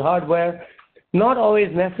 physical hardware, not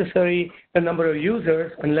always necessary the number of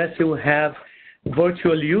users unless you have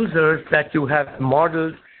virtual users that you have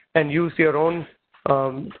modeled and use your own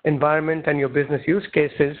environment and your business use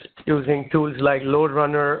cases using tools like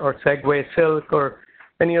LoadRunner or Segway Silk or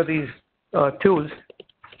any of these tools.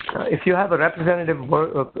 If you have a representative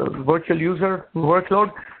virtual user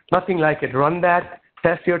workload, nothing like it. Run that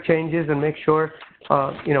test your changes and make sure,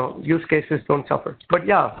 use cases don't suffer. But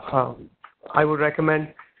yeah, I would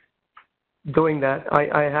recommend doing that.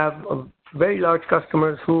 I have very large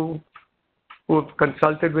customers who have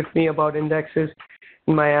consulted with me about indexes.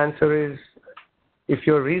 And my answer is, if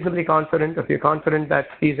you're reasonably confident, if you're confident that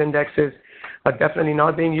these indexes are definitely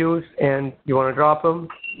not being used and you want to drop them,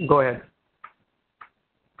 go ahead.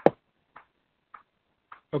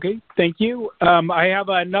 Okay, thank you. I have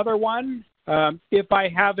another one. If I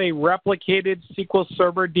have a replicated SQL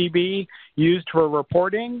Server DB used for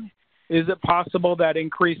reporting, is it possible that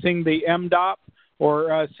increasing the MDOP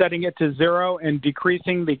or setting it to 0 and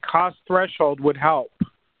decreasing the cost threshold would help?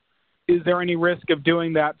 Is there any risk of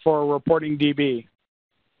doing that for a reporting DB?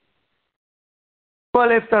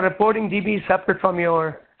 Well, if the reporting DB is separate from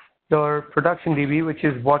your production DB, which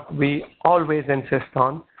is what we always insist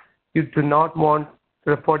on, you do not want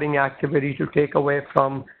reporting activity to take away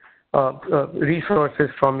from resources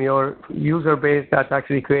from your user base that's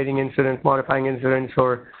actually creating incidents, modifying incidents,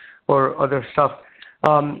 or other stuff.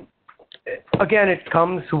 Again, it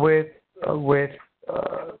comes with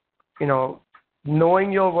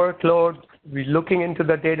knowing your workload, looking into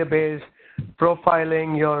the database,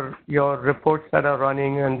 profiling your reports that are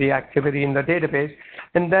running and the activity in the database,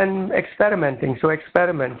 and then experimenting. So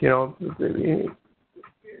experiment,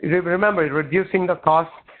 remember, reducing the cost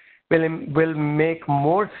will make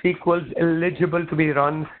more SQLs eligible to be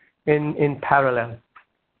run in parallel.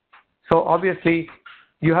 So obviously,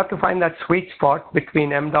 you have to find that sweet spot between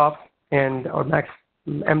MDOP and the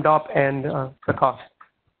cost.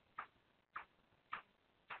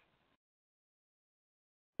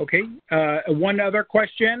 Okay. One other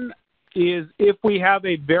question is, if we have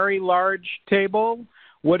a very large table,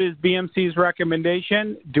 what is BMC's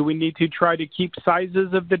recommendation? Do we need to try to keep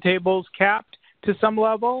sizes of the tables capped to some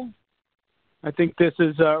level? I think this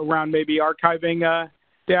is around maybe archiving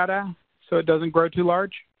data so it doesn't grow too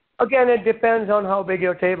large. Again, it depends on how big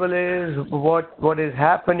your table is, what is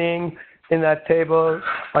happening in that table.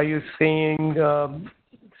 Are you seeing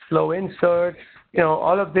slow inserts?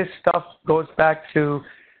 All of this stuff goes back to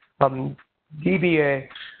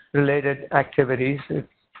DBA-related activities.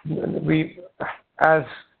 As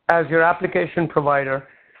your application provider,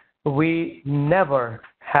 we never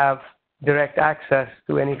have direct access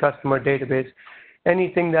to any customer database.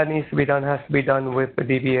 Anything that needs to be done has to be done with the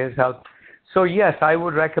DBA's help. So yes, I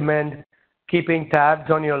would recommend keeping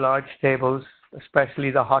tabs on your large tables,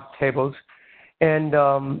 especially the hot tables, and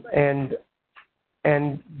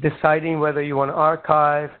deciding whether you want to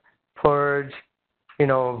archive, purge.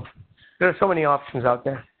 There are so many options out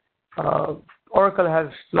there. Oracle has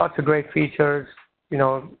lots of great features.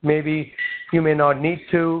 Maybe you may not need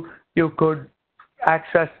to. You could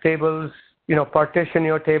access tables, partition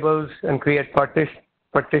your tables and create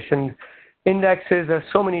partitioned indexes. There's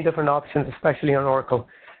so many different options, especially on Oracle.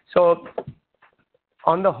 So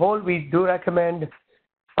on the whole, we do recommend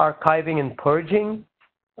archiving and purging.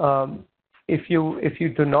 If you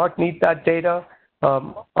do not need that data,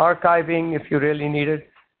 archiving if you really need it,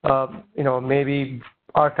 maybe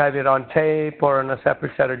archive it on tape or on a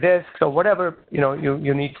separate set of disks or whatever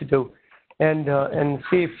you need to do, and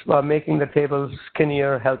see if making the tables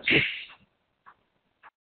skinnier helps you.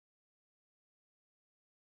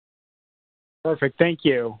 Perfect. Thank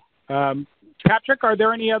you. Patrick, are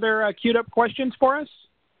there any other queued up questions for us?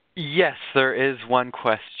 Yes, there is one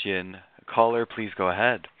question. Caller, please go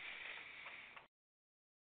ahead.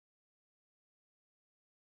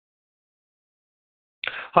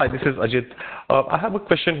 Hi, this is Ajit. I have a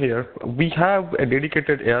question here. We have a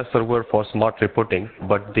dedicated AI server for smart reporting,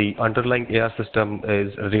 but the underlying AI system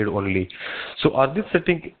is read-only. So are these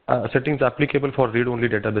settings applicable for read-only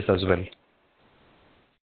database as well?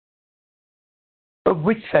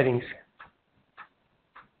 Which settings?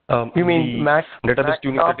 You mean Mac? Database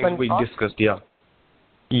tuning settings we discussed, yeah.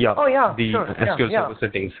 Yeah. Oh, yeah, the sure. SQL Server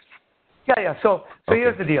settings. Yeah. So okay.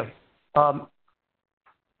 Here's the deal.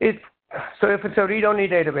 So if it's a read-only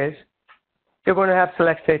database, you're going to have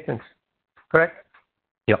select statements, correct?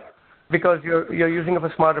 Yeah. Because you're using it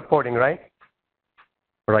for smart reporting, right?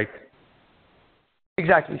 Right.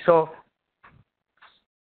 Exactly. So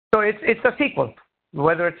it's a SQL,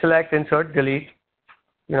 whether it's select, insert, delete,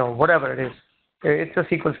 whatever it is. It's a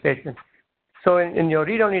SQL statement. So in your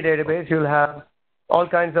read-only database, you'll have all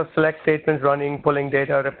kinds of select statements running, pulling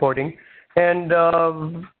data, reporting, and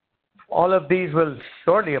all of these will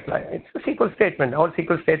surely apply. It's a SQL statement. All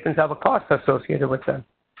SQL statements have a cost associated with them.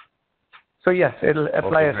 So yes, it'll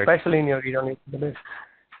apply, okay, especially in your read-only database.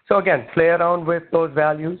 So again, play around with those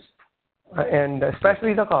values, and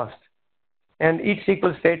especially the cost. And each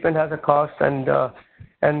SQL statement has a cost, and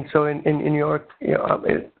And so in your,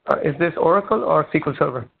 is this Oracle or SQL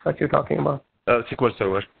Server that you're talking about? SQL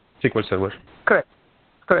Server. SQL Server.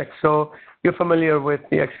 Correct. So you're familiar with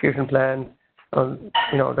the execution plan,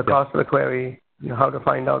 the cost of the query, how to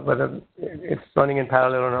find out whether it's running in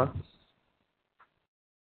parallel or not.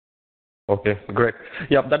 Okay, great.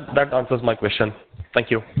 Yeah, that answers my question.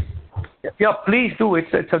 Thank you. Yeah, please do.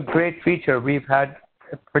 It's a great feature. We've had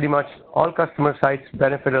pretty much all customer sites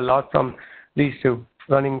benefit a lot from these two,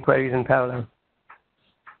 running queries in parallel.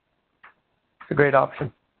 It's a great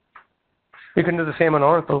option. You can do the same on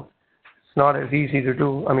Oracle. It's not as easy to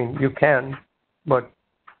do. I mean, you can, but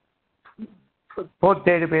both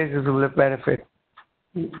databases will benefit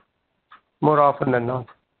more often than not.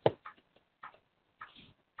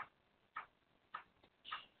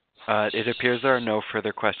 It appears there are no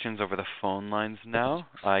further questions over the phone lines now.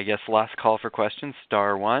 I guess last call for questions,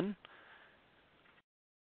 *1.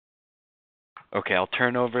 Okay, I'll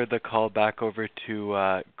turn over the call back over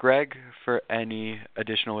to Greg for any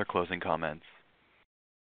additional or closing comments.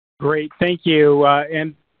 Great, thank you.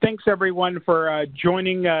 And thanks everyone for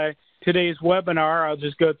joining today's webinar. I'll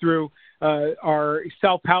just go through our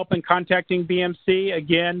self-help and contacting BMC.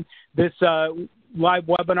 Again, this live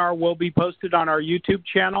webinar will be posted on our YouTube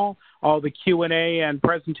channel. All the Q&A and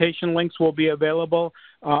presentation links will be available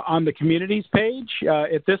on the communities page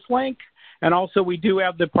at this link. And also we do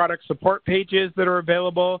have the product support pages that are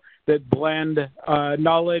available that blend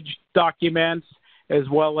knowledge documents as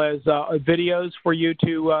well as videos for you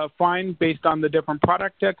to find based on the different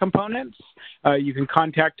product components. You can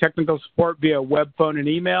contact technical support via web, phone, and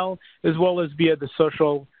email, as well as via the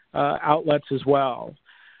social outlets as well.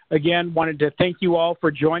 Again, wanted to thank you all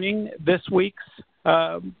for joining this week's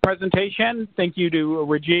presentation. Thank you to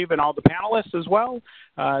Rajeev and all the panelists as well.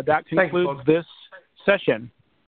 That concludes this session.